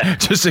 just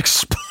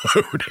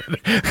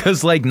exploded.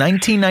 Because, like,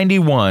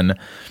 1991,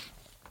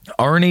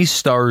 Arnie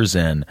stars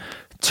in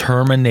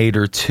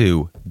Terminator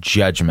 2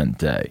 Judgment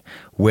Day,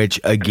 which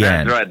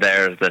again, That right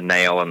there is the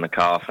nail in the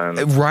coffin.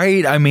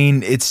 right? I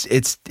mean, it's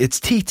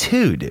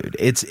T2, dude.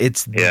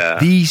 It's Yeah.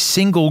 the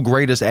single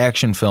greatest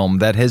action film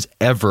that has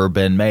ever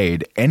been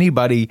made.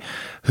 Anybody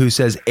who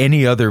says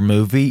any other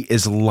movie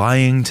is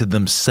lying to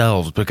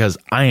themselves, because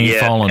I ain't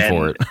falling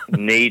for it.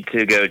 Need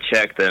to go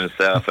check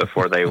themselves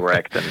before they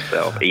wreck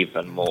themselves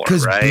even more,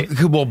 right?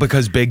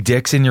 Because big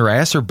dicks in your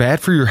ass are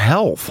bad for your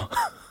health.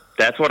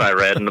 That's what I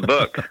read in the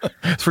book.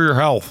 It's for your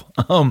health.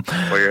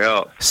 For your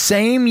health.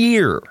 Same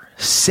year,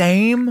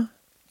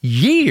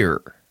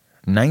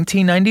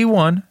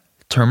 1991,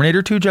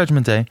 Terminator 2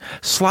 Judgment Day.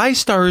 Sly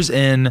stars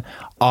in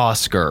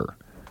Oscar,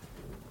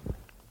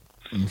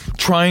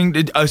 trying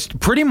to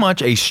pretty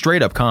much a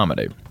straight up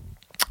comedy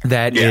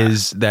that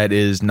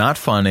is not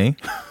funny,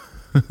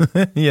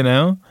 you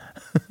know,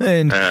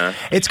 and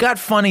it's got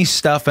funny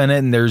stuff in it,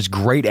 and there's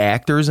great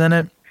actors in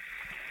it.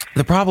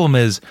 The problem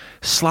is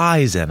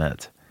Sly's in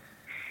it.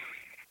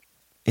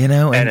 You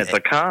know, and it's a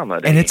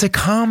comedy. And it's a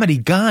comedy,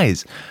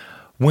 guys.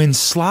 When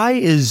Sly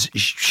is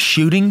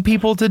shooting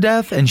people to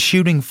death and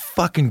shooting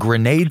fucking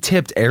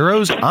grenade-tipped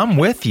arrows, I'm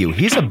with you.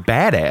 He's a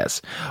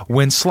badass.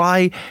 When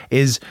Sly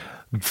is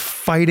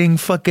fighting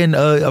fucking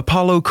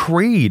Apollo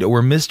Creed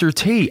or Mr.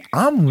 T,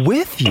 I'm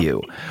with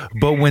you.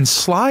 But when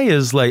Sly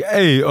is like,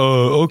 hey,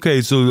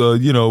 okay, so,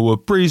 you know, a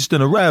priest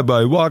and a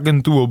rabbi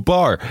walking through a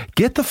bar,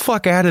 get the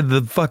fuck out of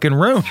the fucking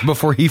room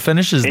before he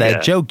finishes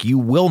that joke. You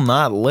will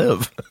not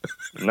live.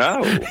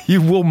 No.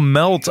 You will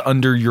melt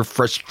under your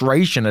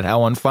frustration at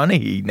how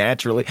unfunny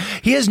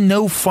he has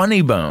no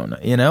funny bone,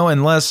 you know,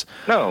 unless,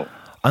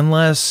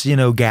 you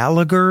know,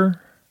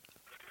 Gallagher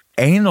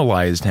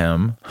analyzed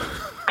him.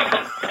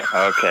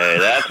 Okay,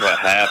 that's what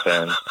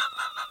happened.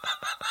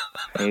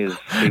 He was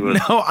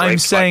I'm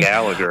saying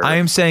Gallagher. I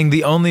am saying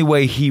the only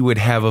way he would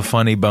have a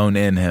funny bone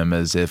in him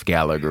is if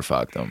Gallagher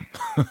fucked him.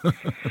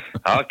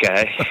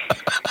 Okay.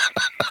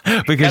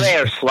 Because come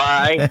here,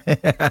 Sly.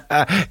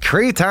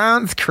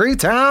 Cretons.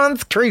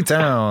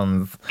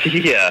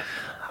 Yeah.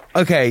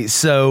 Okay,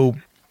 so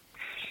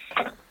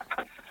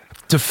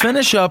to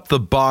finish up the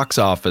box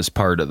office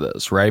part of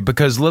this, right?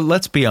 Because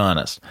let's be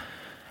honest.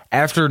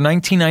 After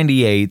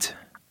 1998,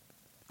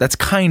 that's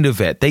kind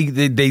of it.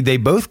 They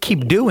both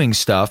keep doing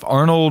stuff.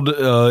 Arnold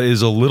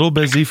is a little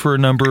busy for a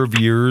number of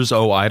years.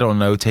 Oh, I don't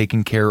know,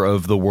 taking care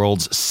of the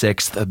world's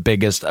sixth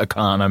biggest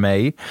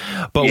economy,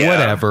 but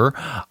whatever.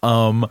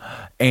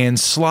 And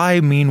Sly,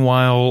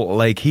 meanwhile,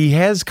 like, he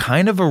has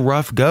kind of a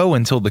rough go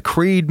until the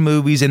Creed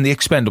movies and the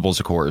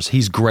Expendables, of course.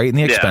 He's great in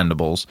the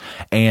Expendables,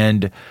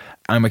 and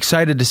I'm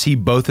excited to see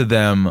both of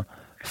them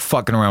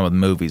fucking around with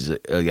movies,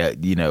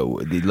 you know,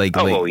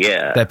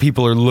 that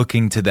people are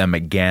looking to them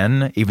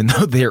again, even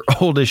though they're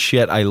old as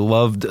shit. I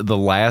loved the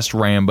last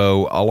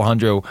Rambo.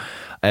 Alejandro,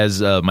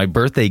 as my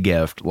birthday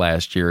gift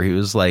last year, he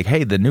was like,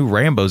 hey, the new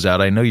Rambo's out.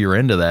 I know you're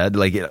into that.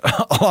 Like,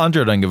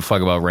 Alejandro doesn't give a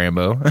fuck about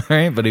Rambo,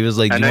 right? But he was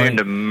like, I know you're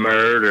into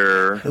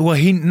murder. Well,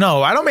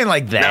 I don't mean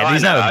like that. No,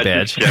 he's not a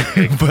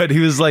bitch. But he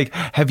was like,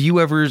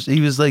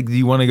 he was like, do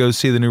you want to go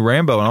see the new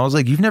Rambo? And I was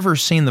like, you've never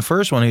seen the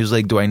first one. He was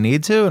like, do I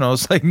need to? And I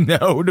was like,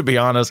 no, to be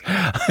honest.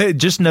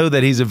 Just know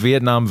that he's a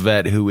Vietnam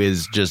vet who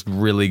is just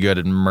really good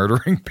at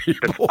murdering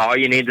people. That's all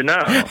you need to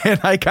know. And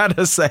I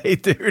gotta say,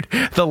 dude,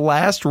 the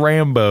last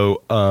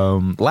Rambo,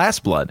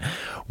 Last Blood,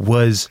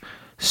 was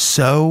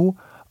so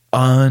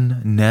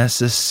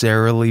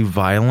unnecessarily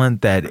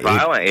violent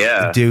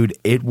that dude,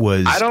 it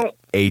was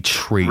a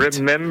treat.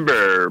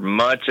 Remember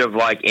much of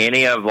like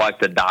any of like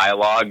the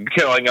dialogue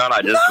going on.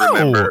 I just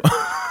remember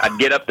I'd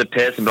get up to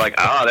piss and be like,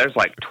 oh, there's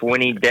like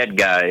 20 dead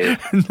guys.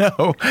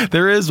 No,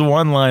 there is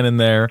one line in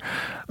there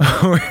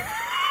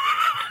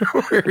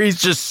where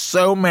he's just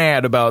so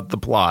mad about the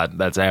plot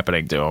that's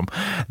happening to him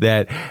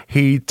that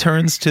he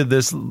turns to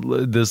this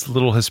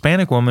little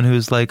Hispanic woman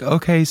who's like,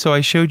 okay, so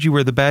I showed you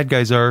where the bad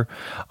guys are.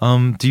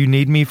 Do you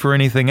need me for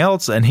anything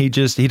else? And he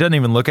doesn't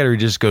even look at her. He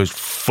just goes,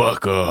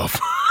 fuck off.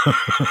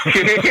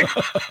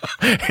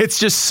 It's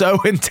just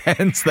so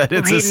intense that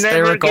it's hysterical.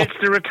 He never gets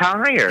to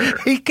retire.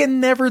 He can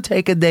never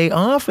take a day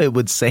off, it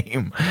would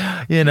seem,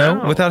 you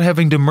know, without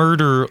having to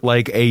murder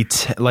like a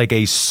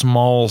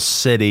small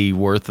city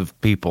worth of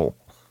people.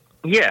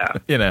 Yeah.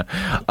 You know,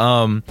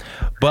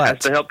 but has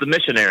to help the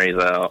missionaries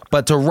out.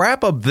 But to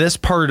wrap up this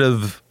part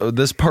of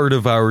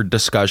our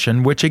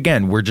discussion, which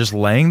again, we're just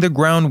laying the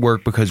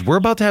groundwork because we're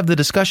about to have the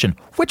discussion.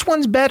 Which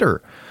one's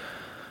better?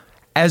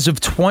 As of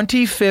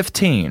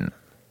 2015,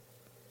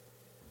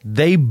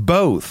 they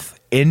both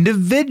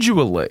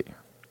individually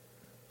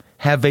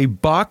have a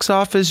box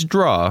office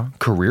draw,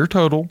 career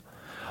total,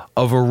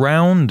 of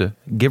around,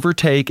 give or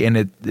take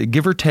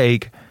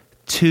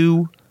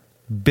 $2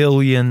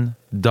 billion.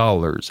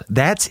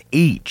 That's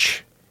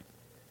each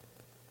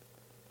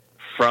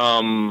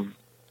from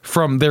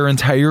their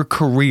entire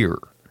career.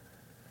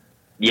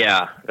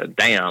 Yeah,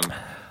 damn.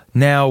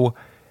 Now,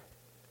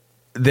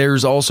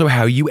 there's also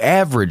how you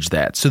average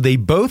that. So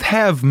they've both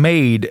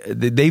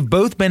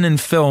been in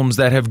films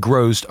that have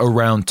grossed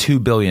around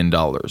 $2 billion,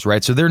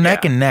 right? So they're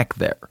neck and neck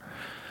there.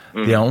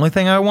 Mm-hmm. The only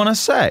thing I want to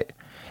say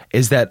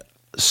is that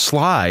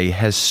Sly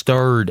has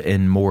starred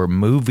in more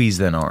movies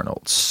than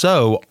Arnold.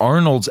 So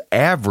Arnold's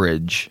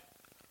average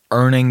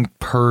earning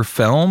per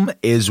film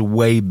is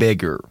way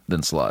bigger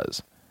than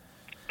Sly's.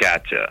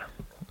 Gotcha.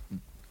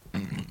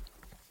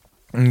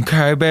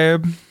 Okay,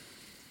 babe.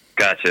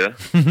 Gotcha.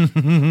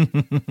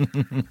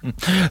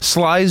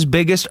 Sly's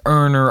biggest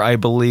earner, I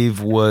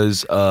believe,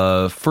 was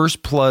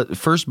First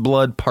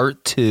Blood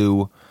Part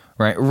 2.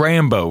 Right,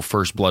 Rambo,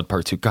 First Blood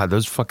Part 2. God,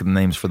 those fucking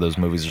names for those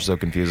movies are so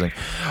confusing.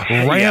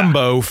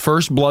 Rambo,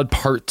 First Blood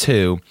Part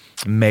 2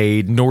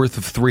 made north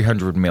of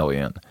 300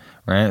 million.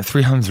 Right,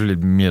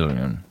 300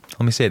 million.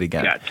 Let me say it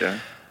again. Gotcha.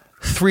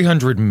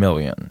 300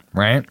 million.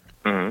 Right.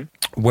 Mm-hmm.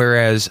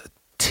 Whereas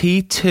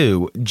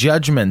T2,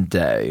 Judgment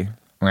Day,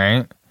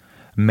 right,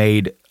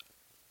 made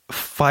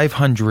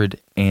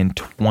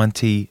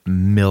 $520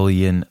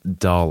 million.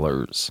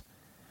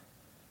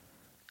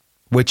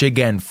 Which,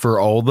 again, for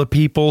all the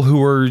people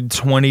who are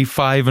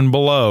 25 and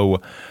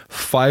below,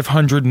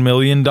 $500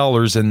 million in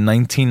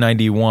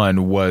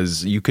 1991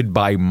 was, you could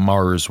buy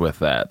Mars with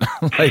that.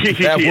 Like,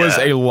 that was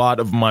a lot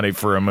of money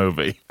for a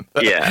movie.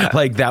 Yeah.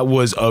 Like, that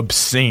was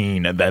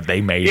obscene that they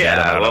made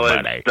that amount of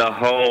money. The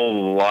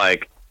whole,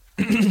 like,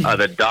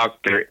 the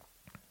Dr.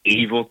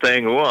 Evil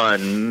thing,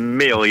 $1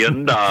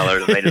 million.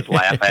 They just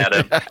laugh at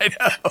him. I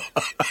know.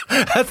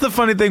 That's the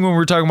funny thing when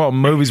we're talking about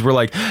movies. We're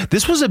like,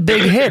 this was a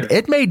big hit.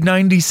 It made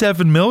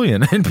 $97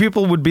 million, and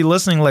people would be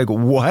listening like,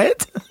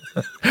 what?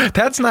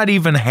 That's not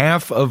even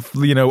half of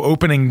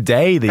opening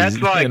day. That's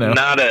like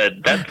not a.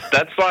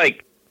 That's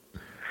like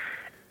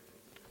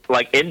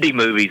indie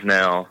movies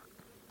now.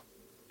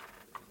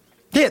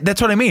 Yeah,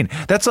 that's what I mean.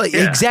 That's like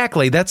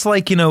exactly. That's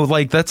like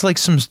that's like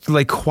some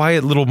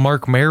quiet little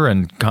Mark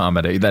Maron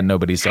comedy that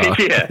nobody saw.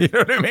 Yeah, you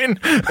know what I mean.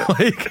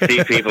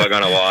 See, people are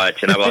gonna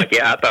watch, and I'm like,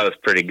 yeah, I thought it was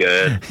pretty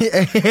good.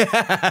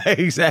 Yeah,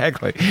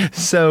 exactly.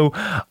 So,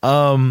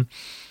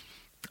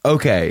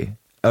 okay.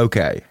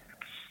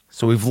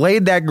 So we've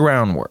laid that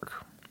groundwork.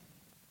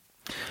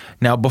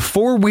 Now,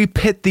 before we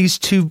pit these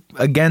two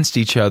against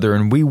each other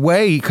and we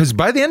weigh, because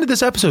by the end of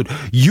this episode,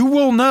 you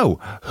will know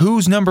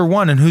who's number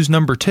one and who's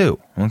number two,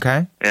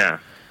 okay? Yeah.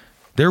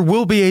 There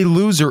will be a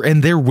loser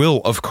and there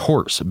will, of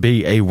course,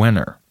 be a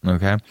winner,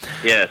 okay?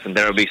 Yes, and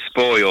there will be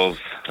spoils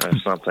or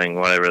something,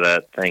 whatever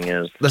that thing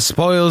is. The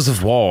spoils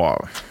of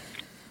war.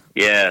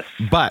 Yes.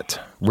 But,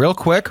 real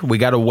quick, we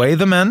got to weigh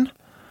them in.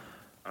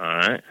 All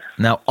right.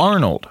 Now,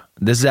 Arnold,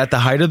 this is at the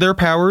height of their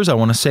powers. I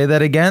want to say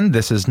that again.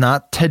 This is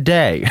not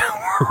today.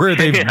 Where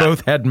they've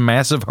both had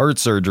massive heart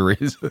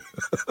surgeries.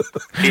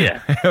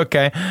 Yeah.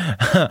 Okay.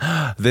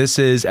 This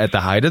is at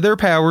the height of their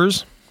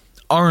powers.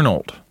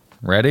 Arnold,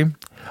 ready?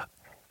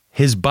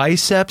 His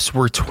biceps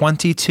were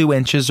 22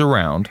 inches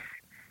around.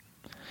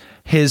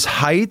 His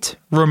height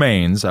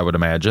remains, I would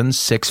imagine,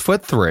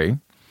 6'3".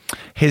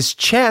 His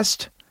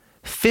chest,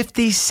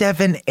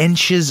 57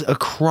 inches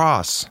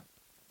across.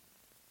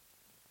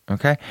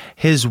 Okay.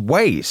 His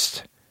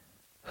waist,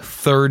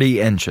 30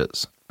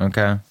 inches.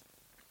 Okay.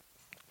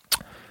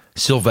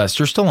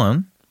 Sylvester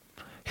Stallone,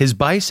 his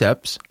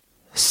biceps,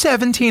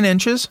 17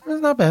 inches.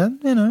 It's not bad,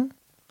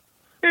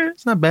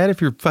 It's not bad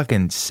if you're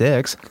fucking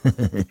 6.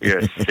 You're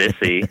a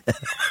sissy.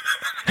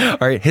 All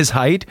right, his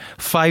height,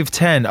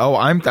 5'10". Oh,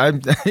 I'm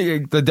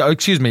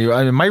excuse me.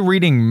 Am I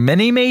reading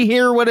mini-me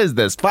here? What is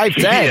this?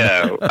 5'10".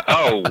 Yeah.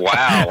 Oh,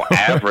 wow.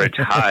 Average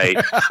height.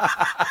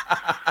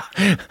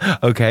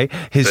 Okay.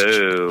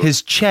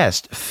 His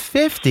chest,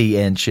 50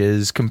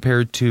 inches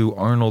compared to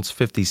Arnold's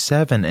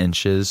 57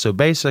 inches. So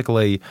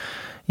basically,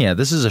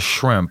 this is a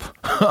shrimp.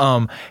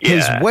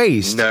 His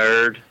waist.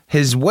 Nerd.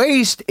 His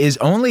waist is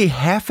only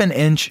half an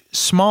inch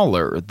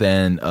smaller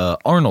than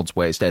Arnold's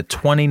waist at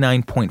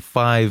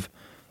 29.5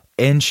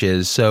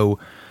 inches. So,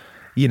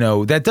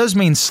 that does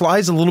mean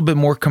Sly's a little bit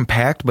more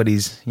compact, but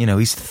he's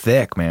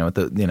thick, man, with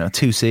the,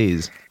 2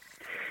 C's.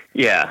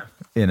 Yeah.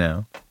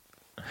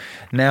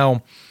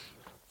 Now,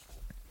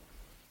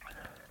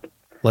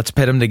 let's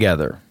pit them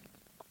together.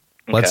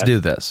 Okay. Let's do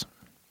this.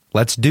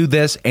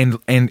 And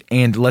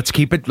let's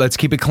keep it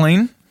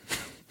clean.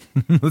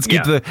 Let's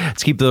keep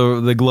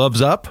the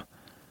gloves up.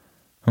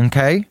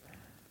 Okay. Like,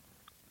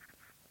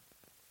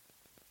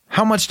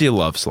 how much do you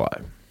love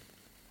Sly?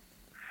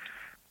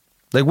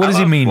 Like, what does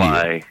he mean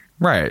Sly. to you?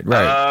 Right.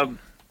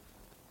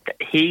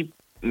 He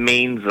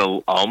means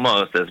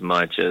almost as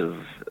much as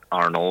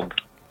Arnold.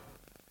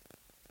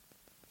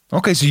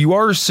 Okay, so you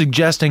are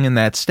suggesting in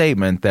that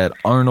statement that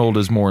Arnold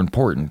is more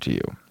important to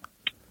you.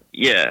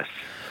 Yes.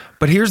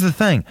 But here's the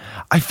thing.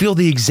 I feel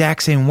the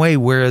exact same way,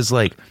 whereas,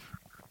 like,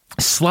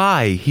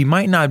 Sly, he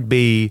might not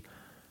be,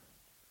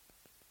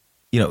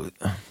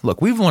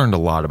 look, we've learned a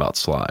lot about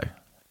Sly,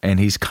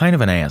 and he's kind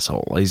of an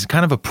asshole. He's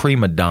kind of a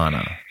prima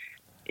donna.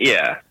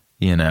 Yeah.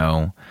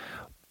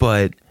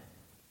 But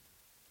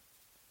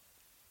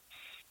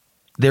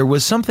there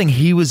was something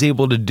he was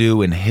able to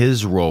do in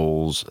his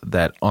roles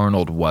that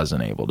Arnold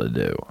wasn't able to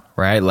do,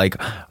 right? Like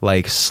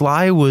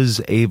Sly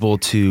was able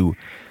to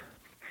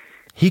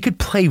he could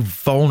play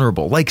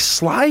vulnerable. Like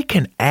Sly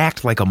can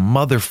act like a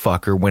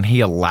motherfucker when he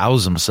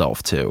allows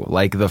himself to.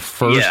 Like the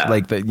first,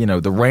 like the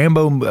the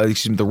Rambo,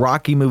 the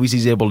Rocky movies,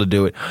 he's able to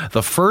do it.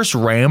 The first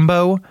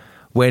Rambo,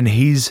 when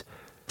he's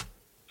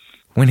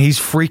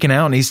freaking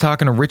out and he's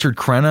talking to Richard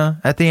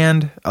Crenna at the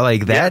end,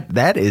 like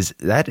that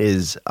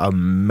is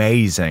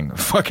amazing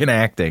fucking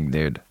acting,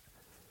 dude.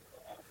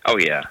 Oh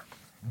yeah.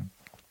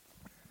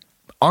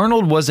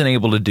 Arnold wasn't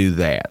able to do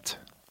that.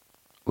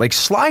 Like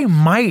Sly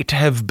might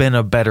have been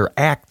a better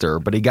actor,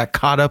 but he got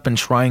caught up in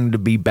trying to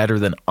be better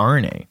than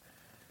Arnie.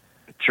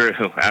 True.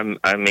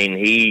 I mean,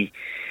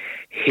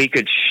 he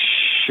could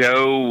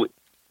show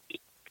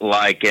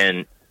like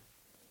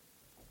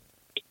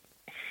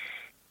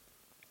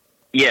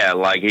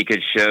like he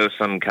could show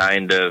some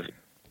kind of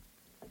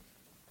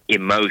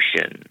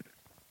emotion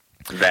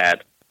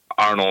that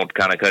Arnold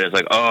kind of cut. It's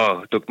like,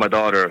 oh, took my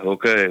daughter.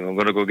 Okay, I'm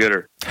gonna go get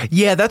her.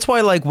 Yeah, that's why,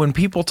 like, when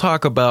people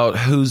talk about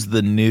who's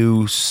the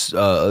new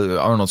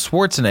Arnold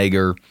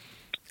Schwarzenegger,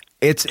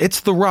 it's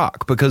The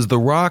Rock, because The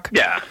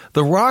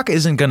Rock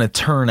isn't gonna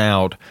turn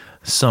out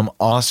some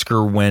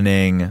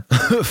Oscar-winning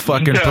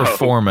fucking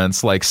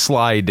performance like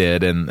Sly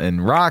did in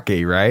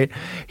Rocky, right?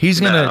 He's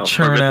gonna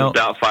churn out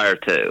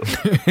Doubtfire too.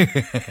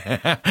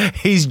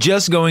 He's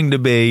just going to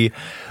be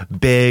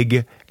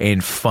big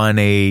and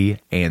funny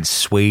and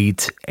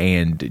sweet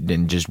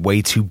and just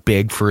way too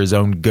big for his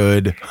own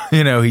good.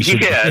 You know, he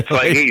should. Yeah, it's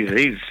like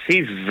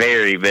he's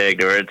very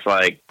big, or it's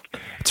like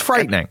it's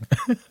frightening.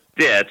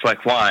 Yeah, it's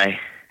like why.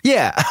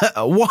 Yeah,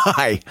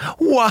 why?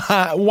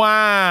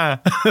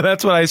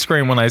 That's what I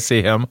scream when I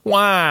see him.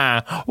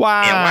 Why?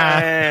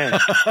 Yeah,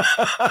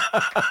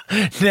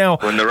 Now,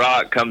 when The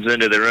Rock comes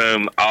into the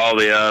room, all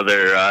the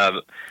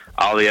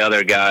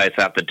other guys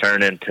have to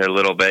turn into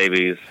little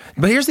babies.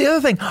 But here's the other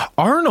thing.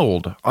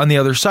 Arnold, on the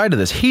other side of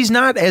this, he's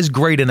not as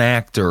great an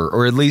actor,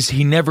 or at least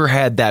he never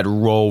had that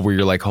role where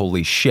you're like,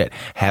 holy shit.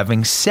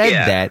 Having said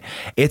that,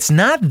 it's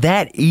not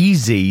that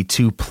easy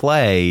to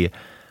play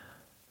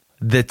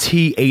the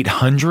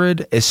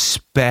T-800,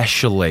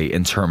 especially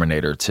in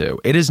Terminator 2.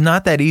 It is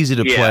not that easy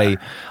to play.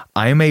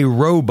 I'm a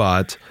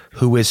robot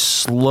who is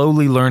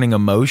slowly learning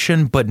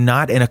emotion, but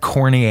not in a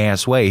corny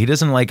ass way. He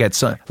doesn't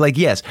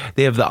yes,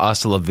 they have the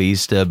Hasta la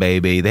Vista,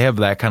 baby. They have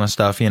that kind of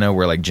stuff,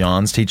 where like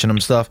John's teaching them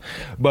stuff.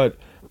 But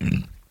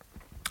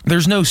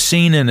there's no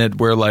scene in it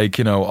where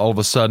all of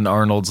a sudden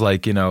Arnold's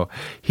like,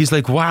 he's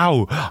like,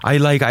 wow,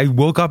 I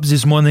woke up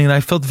this morning and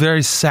I felt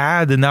very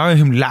sad and now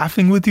I'm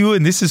laughing with you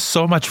and this is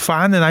so much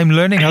fun and I'm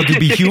learning how to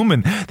be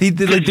human.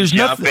 There's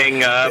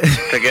jumping up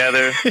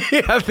together.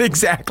 Yeah,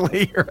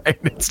 exactly. Right.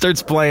 It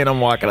starts playing I'm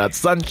Walking on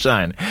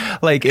Sunshine.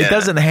 It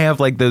doesn't have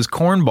like those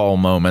cornball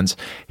moments.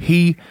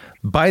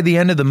 By the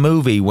end of the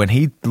movie, when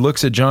he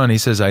looks at John, he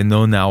says, I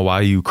know now why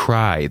you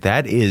cry.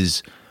 That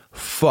is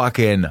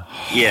fucking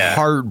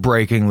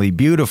heartbreakingly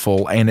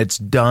beautiful, and it's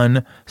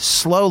done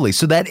slowly.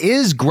 So that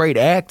is great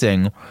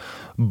acting,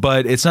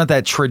 but it's not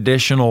that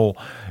traditional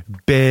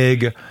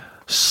big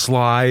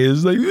Sly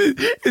is like,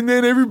 and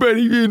then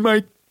everybody in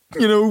my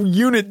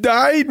unit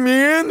died,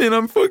 man, and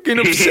I'm fucking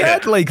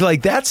upset.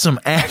 Like that's some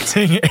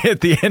acting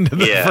at the end of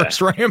the first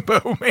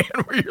Rambo, man,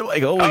 where you're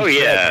like, holy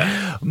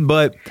shit.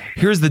 But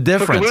here's the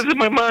difference. Losing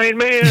my mind,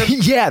 man.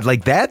 Yeah,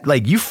 like that,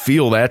 like you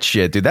feel that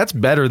shit, dude. That's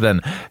better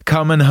than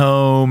Coming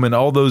Home and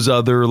all those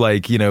other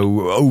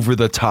over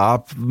the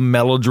top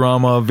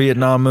melodrama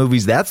Vietnam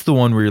movies. That's the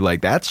one where you're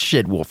like, that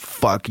shit will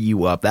fuck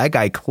you up. That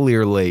guy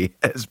clearly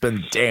has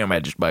been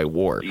damaged by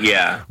war.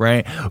 Yeah.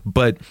 Right?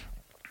 But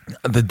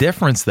the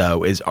difference,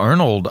 though, is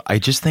Arnold. I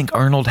just think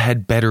Arnold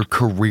had better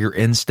career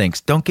instincts.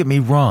 Don't get me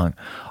wrong.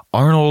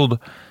 Arnold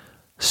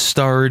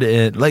starred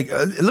in,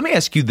 let me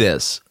ask you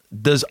this.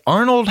 Does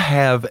Arnold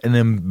have an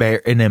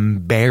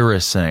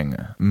embarrassing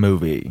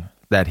movie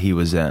that he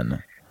was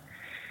in?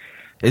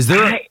 Is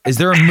there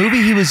a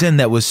movie he was in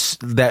that was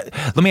that?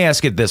 Let me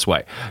ask it this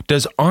way.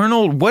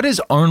 What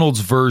is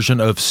Arnold's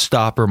version of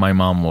Stop or My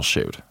Mom Will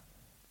Shoot?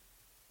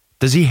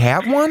 Does he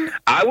have one?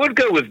 I would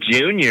go with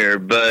Junior,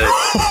 but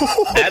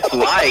that's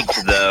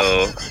liked,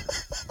 though.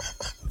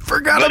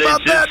 Forgot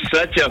about that. It's just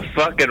such a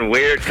fucking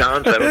weird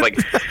concept.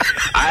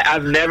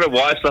 I've never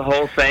watched the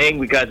whole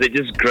thing because it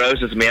just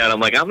grosses me out.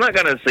 I'm like, I'm not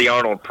going to see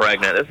Arnold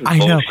pregnant. This is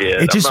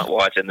bullshit. I'm not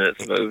watching this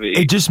movie.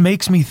 It just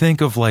makes me think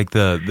of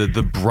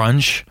the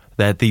brunch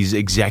that these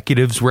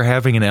executives were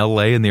having in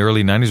LA in the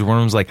early 90s. One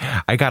of them's like,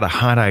 I got a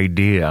hot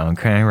idea,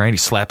 okay, right? He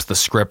slaps the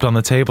script on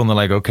the table and they're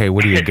like, okay,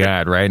 what do you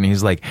got, right? And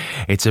he's like,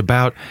 it's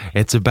about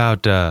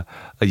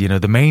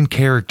the main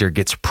character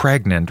gets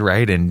pregnant,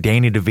 right? And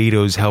Danny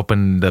DeVito's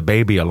helping the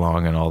baby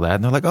along and all that.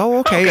 And they're like, oh,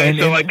 okay. And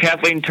like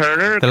Kathleen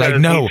Turner? They're like,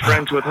 no, he's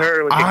friends with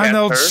her.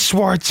 Arnold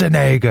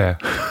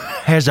Schwarzenegger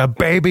has a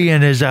baby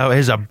and has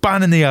a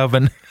bun in the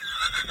oven.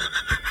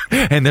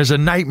 And there's a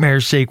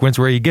nightmare sequence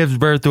where he gives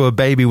birth to a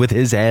baby with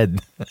his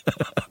head.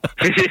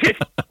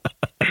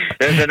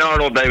 There's an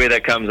Arnold baby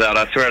that comes out,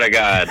 I swear to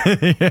God.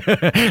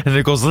 And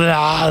it goes,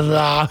 la,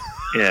 la.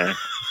 Yeah.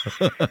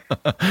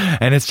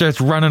 And it starts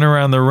running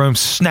around the room,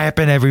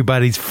 snapping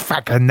everybody's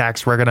fucking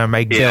necks. We're gonna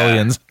make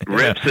billions.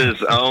 Rips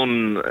his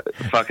own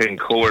fucking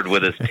cord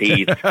with his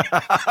teeth.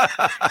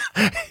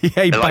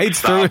 Yeah, he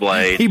bites through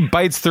it. He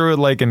bites through it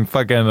like in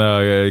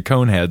fucking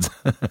cone heads.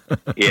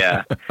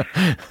 Yeah.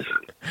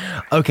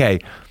 Okay.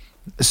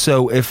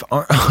 So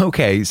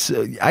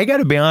I got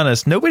to be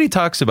honest. Nobody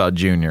talks about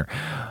Junior,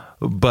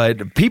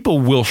 but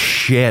people will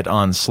shit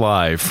on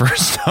Sly for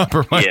Stop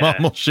or My Mom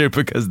Will Shoot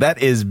because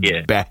that is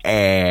bad.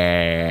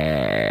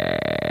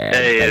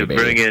 Hey,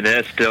 bring in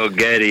Estelle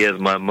Getty as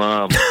my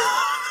mom.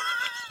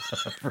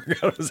 I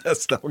forgot it was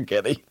Estelle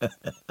Getty.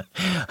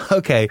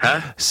 Okay,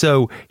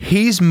 so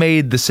he's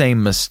made the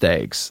same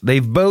mistakes.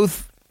 They've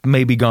both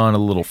maybe gone a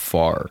little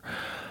far.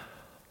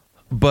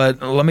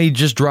 But let me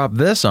just drop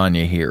this on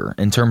you here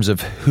in terms of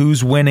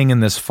who's winning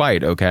in this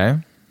fight, okay?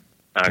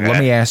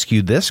 Let me ask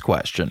you this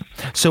question.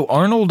 So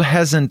Arnold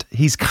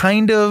he's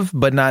kind of,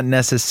 but not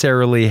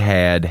necessarily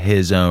had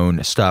his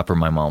own Stop or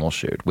My Mom Will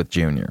Shoot with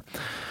Junior.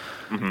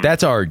 Mm-hmm.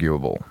 That's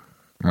arguable,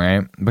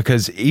 right?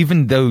 Because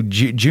even though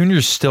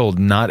Junior's still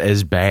not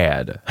as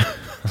bad,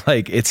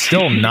 like it's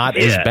still not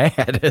as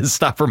bad as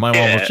Stop or My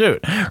Mom Will Shoot,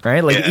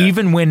 right? Like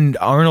even when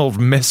Arnold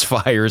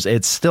misfires,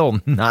 it's still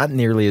not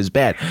nearly as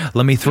bad.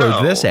 Let me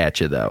throw this at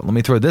you, though.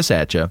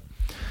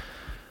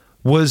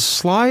 Was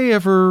Sly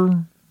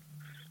ever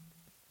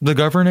the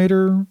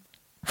Governator?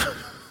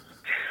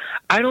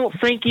 I don't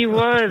think he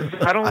was.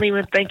 I don't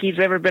even think he's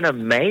ever been a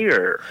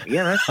mayor.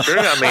 Yeah, that's true.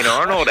 I mean,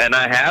 Arnold, and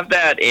I have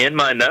that in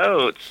my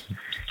notes.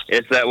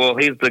 It's that, well,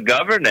 he's the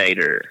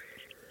Governator.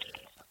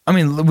 I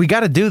mean, we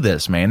got to do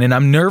this, man, and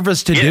I'm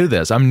nervous to do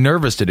this.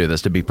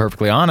 To be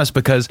perfectly honest,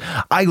 because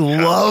I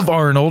love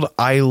Arnold,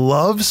 I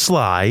love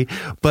Sly,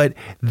 but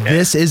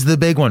this is the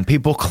big one.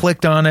 People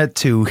clicked on it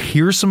to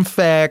hear some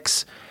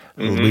facts.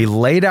 Mm-hmm. We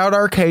laid out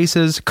our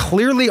cases.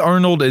 Clearly,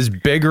 Arnold is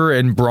bigger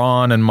in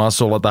brawn and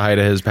muscle at the height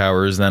of his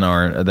powers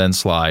than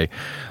Sly.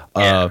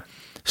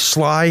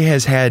 Sly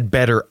has had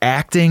better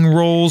acting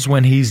roles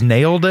when he's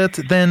nailed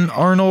it than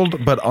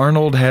Arnold, but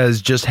Arnold has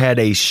just had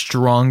a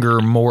stronger,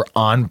 more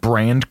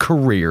on-brand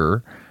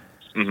career.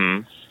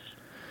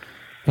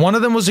 Mm-hmm. One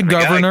of them was a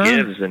governor.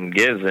 Gives and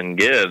gives and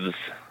gives.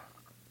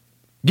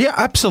 Yeah,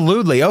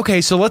 absolutely.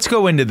 Okay, so let's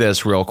go into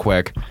this real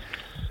quick.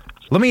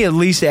 Let me at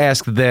least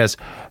ask this.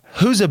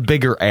 Who's a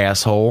bigger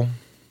asshole?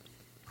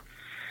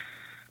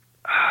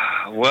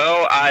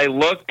 Well, I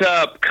looked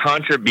up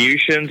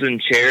contributions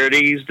and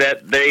charities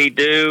that they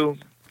do,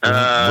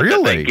 that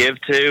they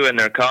give to and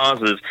their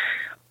causes.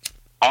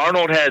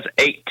 Arnold has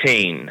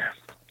 18.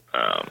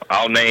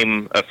 I'll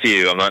name a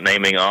few. I'm not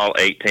naming all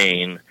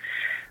 18.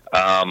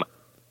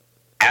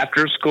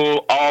 After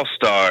School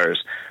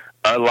All-Stars,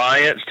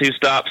 Alliance to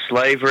Stop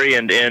Slavery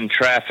and End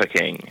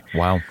Trafficking.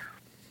 Wow.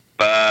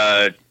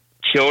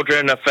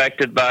 Children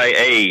Affected by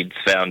AIDS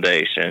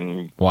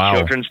Foundation. Wow.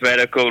 Children's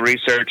Medical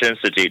Research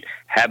Institute.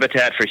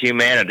 Habitat for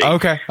Humanity.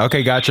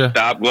 Okay, gotcha.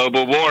 Stop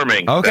Global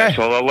Warming.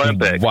 Special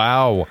Olympics.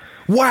 Wow.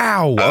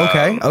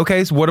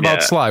 Okay. So what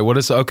about Sly?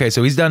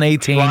 So he's done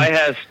 18. Sly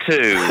has 2.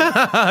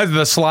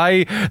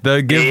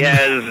 He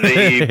has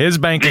his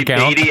bank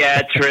account.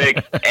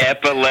 Pediatric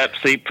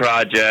Epilepsy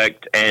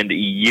Project and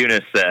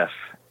UNICEF.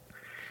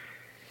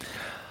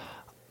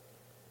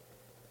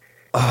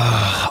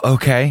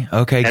 Okay,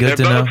 and good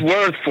to know. They're both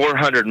worth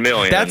 $400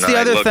 million. That's the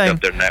other thing.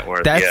 Up their net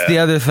worth. That's the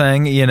other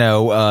thing,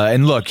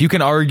 and look, you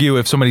can argue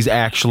if somebody's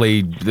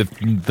actually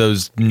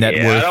those net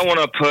worth. I don't want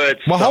to put.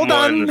 Well, hold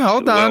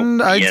on.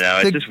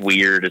 It's just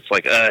weird. It's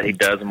like he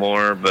does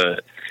more,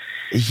 but.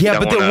 Yeah,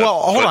 but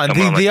hold on.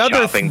 The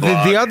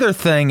other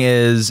thing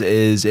is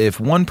if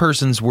one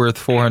person's worth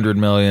 $400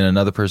 million,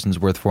 another person's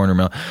worth $400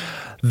 million.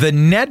 The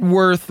net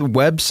worth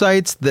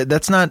websites,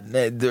 that's not,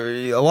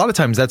 a lot of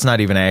times that's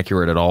not even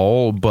accurate at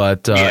all,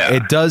 but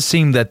it does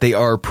seem that they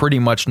are pretty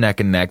much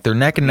neck and neck. They're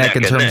neck and neck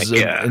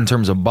in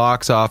terms of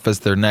box office.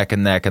 They're neck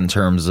and neck in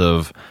terms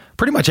of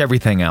pretty much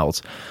everything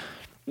else.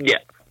 Yeah.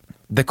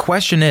 The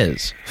question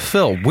is,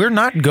 Phil, we're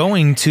not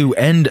going to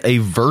end a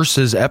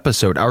Versus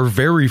episode, our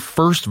very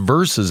first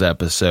Versus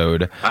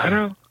episode. I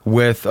know.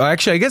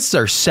 Actually, I guess it's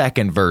our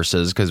second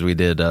Versus because we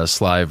did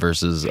Sly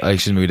versus,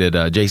 we did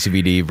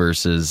JCVD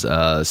versus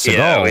Seagal.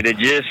 Yeah, we did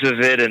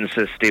Jizzavit and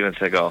Steven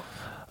Seagal.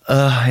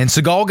 And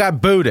Seagal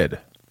got booted.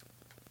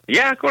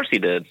 Yeah, of course he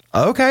did.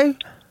 Okay.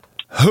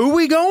 Who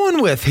we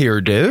going with here,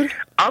 dude?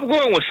 I'm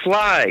going with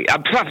Sly.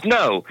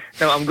 No,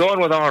 I'm going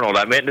with Arnold.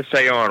 I meant to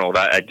say Arnold.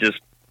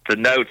 The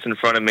notes in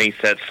front of me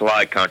said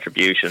Sly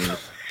contributions.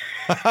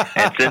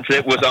 And since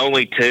it was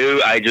only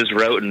 2, I just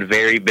wrote in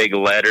very big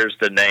letters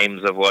the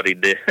names of what he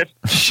did.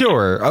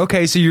 Sure.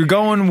 Okay, so you're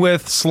going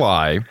with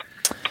Sly.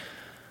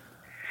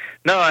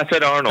 No, I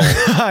said Arnold.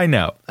 I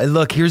know.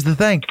 Look, here's the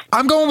thing.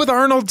 I'm going with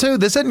Arnold, too.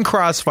 This isn't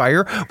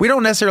Crossfire. We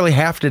don't necessarily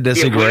have to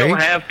disagree. Yeah, we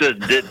don't have to.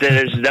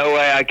 There's no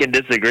way I can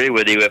disagree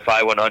with you if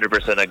I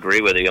 100%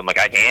 agree with you. I'm like,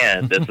 I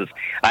can't.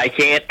 I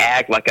can't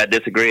act like I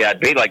disagree. I'd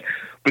be like,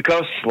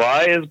 because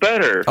Sly is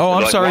better. Oh,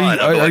 I'm sorry.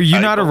 Are you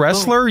not a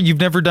wrestler? You've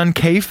never done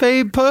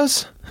kayfabe,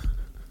 puss?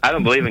 I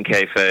don't believe in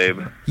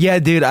kayfabe. Yeah,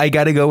 dude, I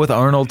got to go with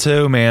Arnold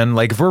too, man.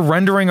 Like, if we're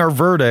rendering our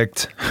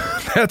verdict,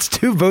 that's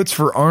 2 votes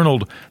for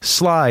Arnold.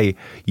 Sly,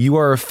 you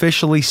are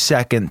officially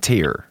second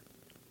tier.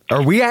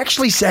 Are we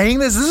actually saying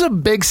this? This is a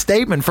big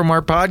statement from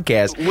our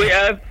podcast.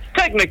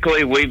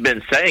 Technically, we've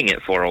been saying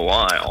it for a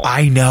while.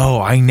 I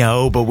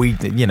know, but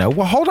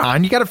well, hold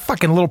on. You got a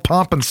fucking little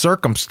pomp and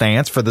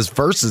circumstance for this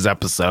Versus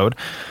episode.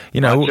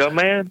 Macho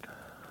Man?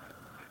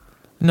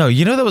 No,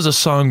 that was a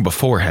song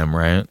before him,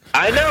 right?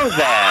 I know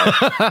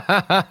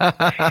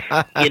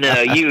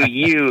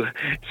that.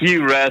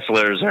 You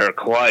wrestlers are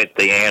quite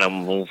the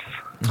animals.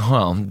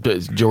 Well,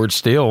 George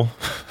Steele.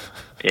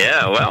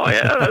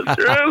 Yeah,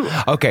 that's true.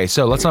 Okay,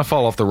 so let's not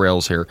fall off the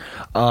rails here.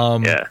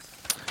 Yeah.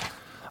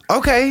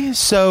 Okay,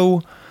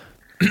 so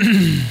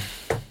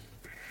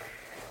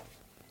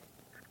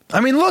I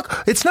mean,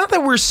 look, it's not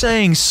that we're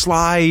saying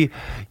Sly,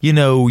 you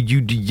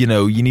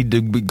need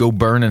to go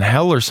burn in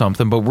hell or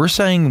something, but we're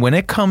saying when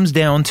it comes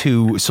down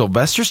to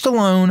Sylvester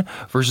Stallone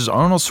versus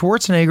Arnold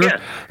Schwarzenegger,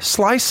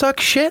 Sly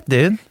sucks shit,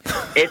 dude.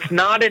 It's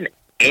not an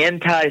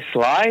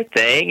anti-Sly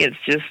thing. It's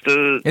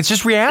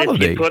just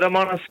reality. If you put them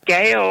on a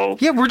scale.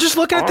 Yeah, we're just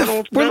looking at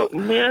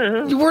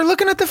we're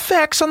looking at the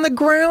facts on the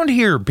ground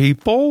here,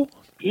 people.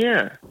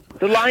 Yeah.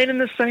 The line in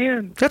the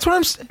sand. That's what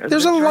I'm saying.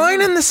 There's a line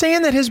in the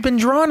sand that has been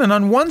drawn, and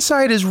on one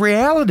side is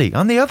reality.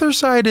 On the other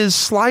side is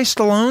Sly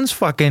Stallone's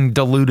fucking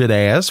deluded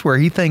ass, where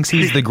he thinks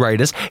he's the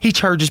greatest. He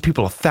charges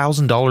people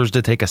 $1,000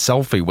 to take a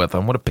selfie with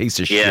him. What a piece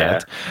of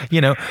shit.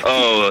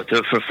 Oh,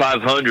 for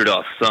 $500,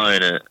 I'll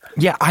sign it.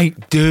 Yeah,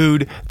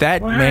 dude,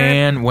 that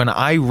man, when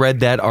I read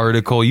that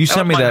article, you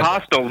sent me that.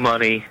 Hostile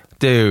money.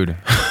 Dude.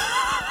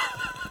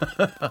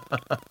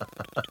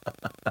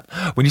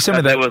 When you sent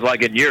me that, it was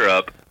like in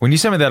Europe. When you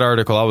sent me that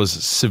article, I was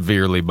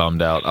severely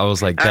bummed out. I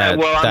was like, that.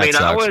 Sucks.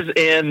 I was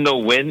in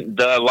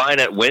the line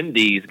at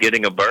Wendy's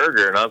getting a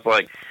burger, and I was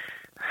like,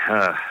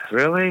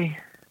 really?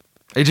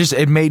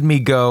 It made me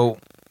go,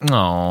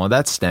 oh,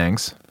 that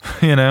stinks,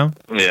 Yeah.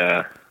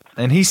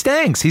 And he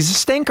stinks. He's a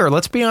stinker.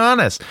 Let's be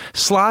honest.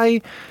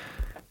 Sly,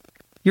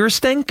 you're a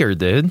stinker,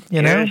 dude.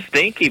 You're a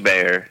stinky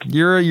bear.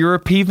 You're a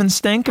peeving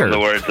stinker. In the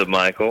words of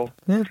Michael.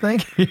 Yeah,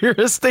 thank you. You're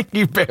a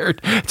stinky bear.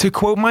 To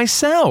quote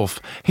myself,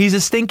 he's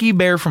a stinky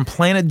bear from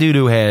Planet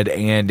Doodoo Head,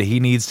 and he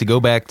needs to go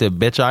back to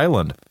Bitch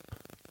Island.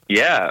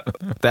 Yeah.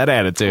 That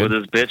attitude. With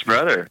his bitch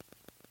brother.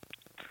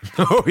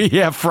 Oh,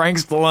 yeah, Frank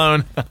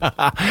Stallone.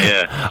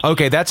 Yeah.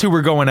 Okay, that's who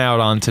we're going out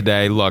on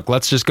today. Look,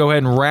 let's just go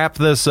ahead and wrap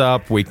this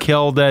up. We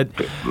killed it.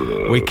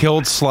 We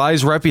killed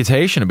Sly's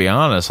reputation, to be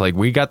honest. Like,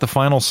 we got the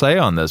final say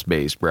on this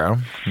beast, bro.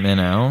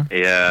 Yeah,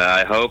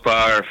 I hope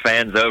our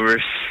fans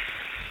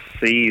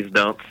overseas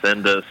don't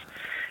send us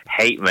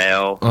hate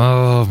mail.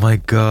 Oh, my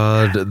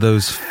God.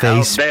 Those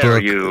Facebook... How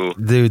dare you.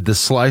 Dude, the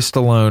Sly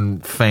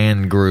Stallone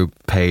fan group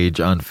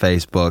page on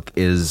Facebook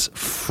is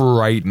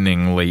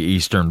frighteningly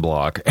Eastern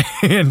Bloc.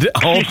 And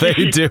all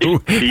they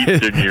do...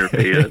 Eastern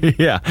European.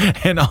 Yeah.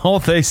 And all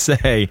they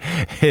say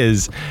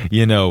is,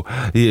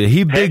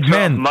 he big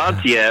man...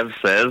 Montiev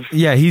says...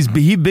 Yeah,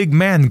 he big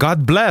man.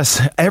 God bless.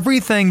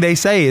 Everything they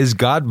say is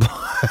God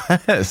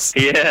bless.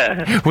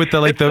 Yeah. With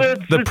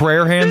the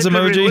prayer hands it's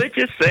emoji. A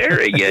religious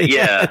area,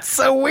 yeah. It's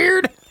so weird.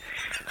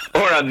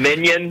 Or a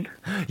minion.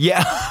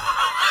 Yeah.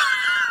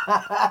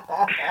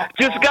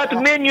 Just got the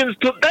minions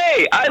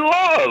today. I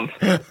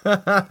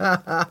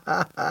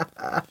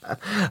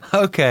love.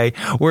 Okay.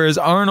 Whereas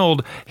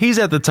Arnold, he's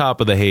at the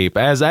top of the heap.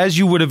 As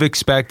you would have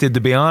expected,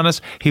 to be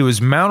honest. He was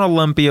Mount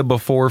Olympia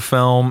before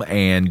film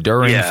and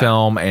during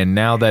film, and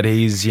now that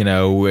he's, he's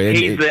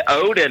the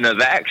Odin of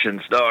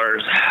action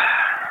stars.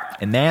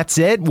 And that's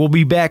it. We'll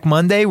be back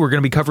Monday. We're going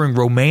to be covering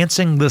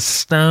Romancing the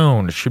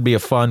Stone. Should be a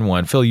fun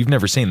one. Phil, you've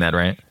never seen that,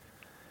 right?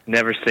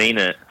 Never seen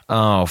it.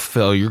 Oh,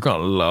 Phil, you're going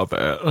to love it.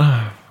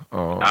 Oh.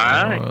 All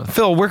right.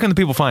 Phil, where can the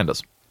people find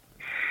us?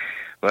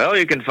 Well,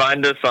 you can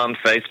find us on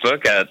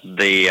Facebook at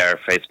our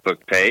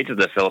Facebook page,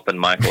 The Philip and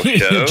Michael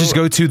Show. Just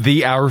go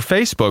to our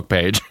Facebook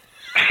page.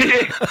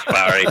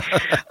 Sorry.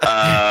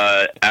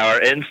 Our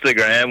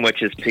Instagram,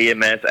 which is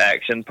PMS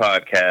Action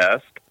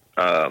Podcast.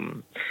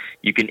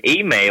 You can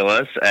email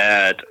us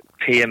at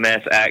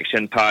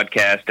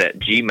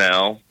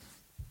pmsactionpodcast@gmail.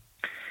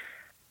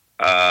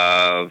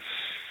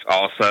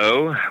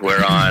 Also,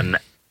 we're on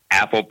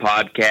Apple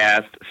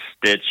Podcast,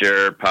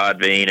 Stitcher,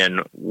 Podbean,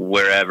 and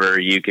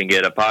wherever you can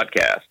get a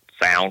podcast.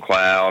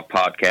 SoundCloud,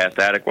 Podcast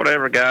Addict,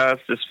 whatever, guys.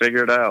 Just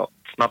figure it out.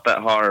 It's not that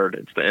hard.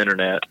 It's the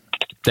internet.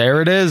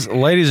 There it is.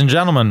 Ladies and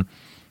gentlemen,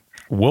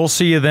 we'll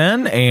see you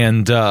then.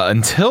 And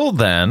until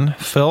then,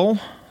 Phil,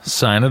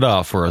 sign it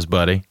off for us,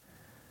 buddy.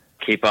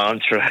 Keep on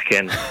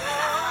trucking.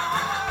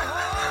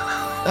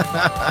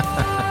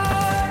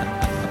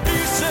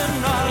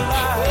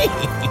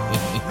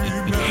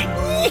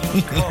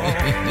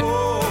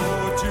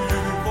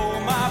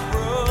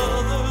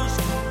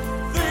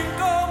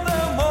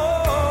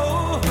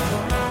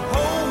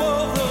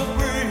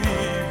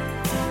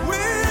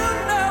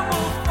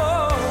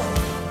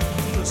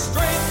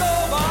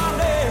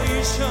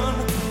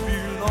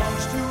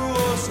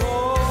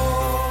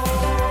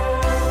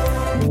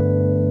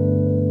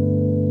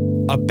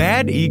 a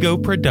Bad Ego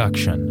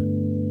production.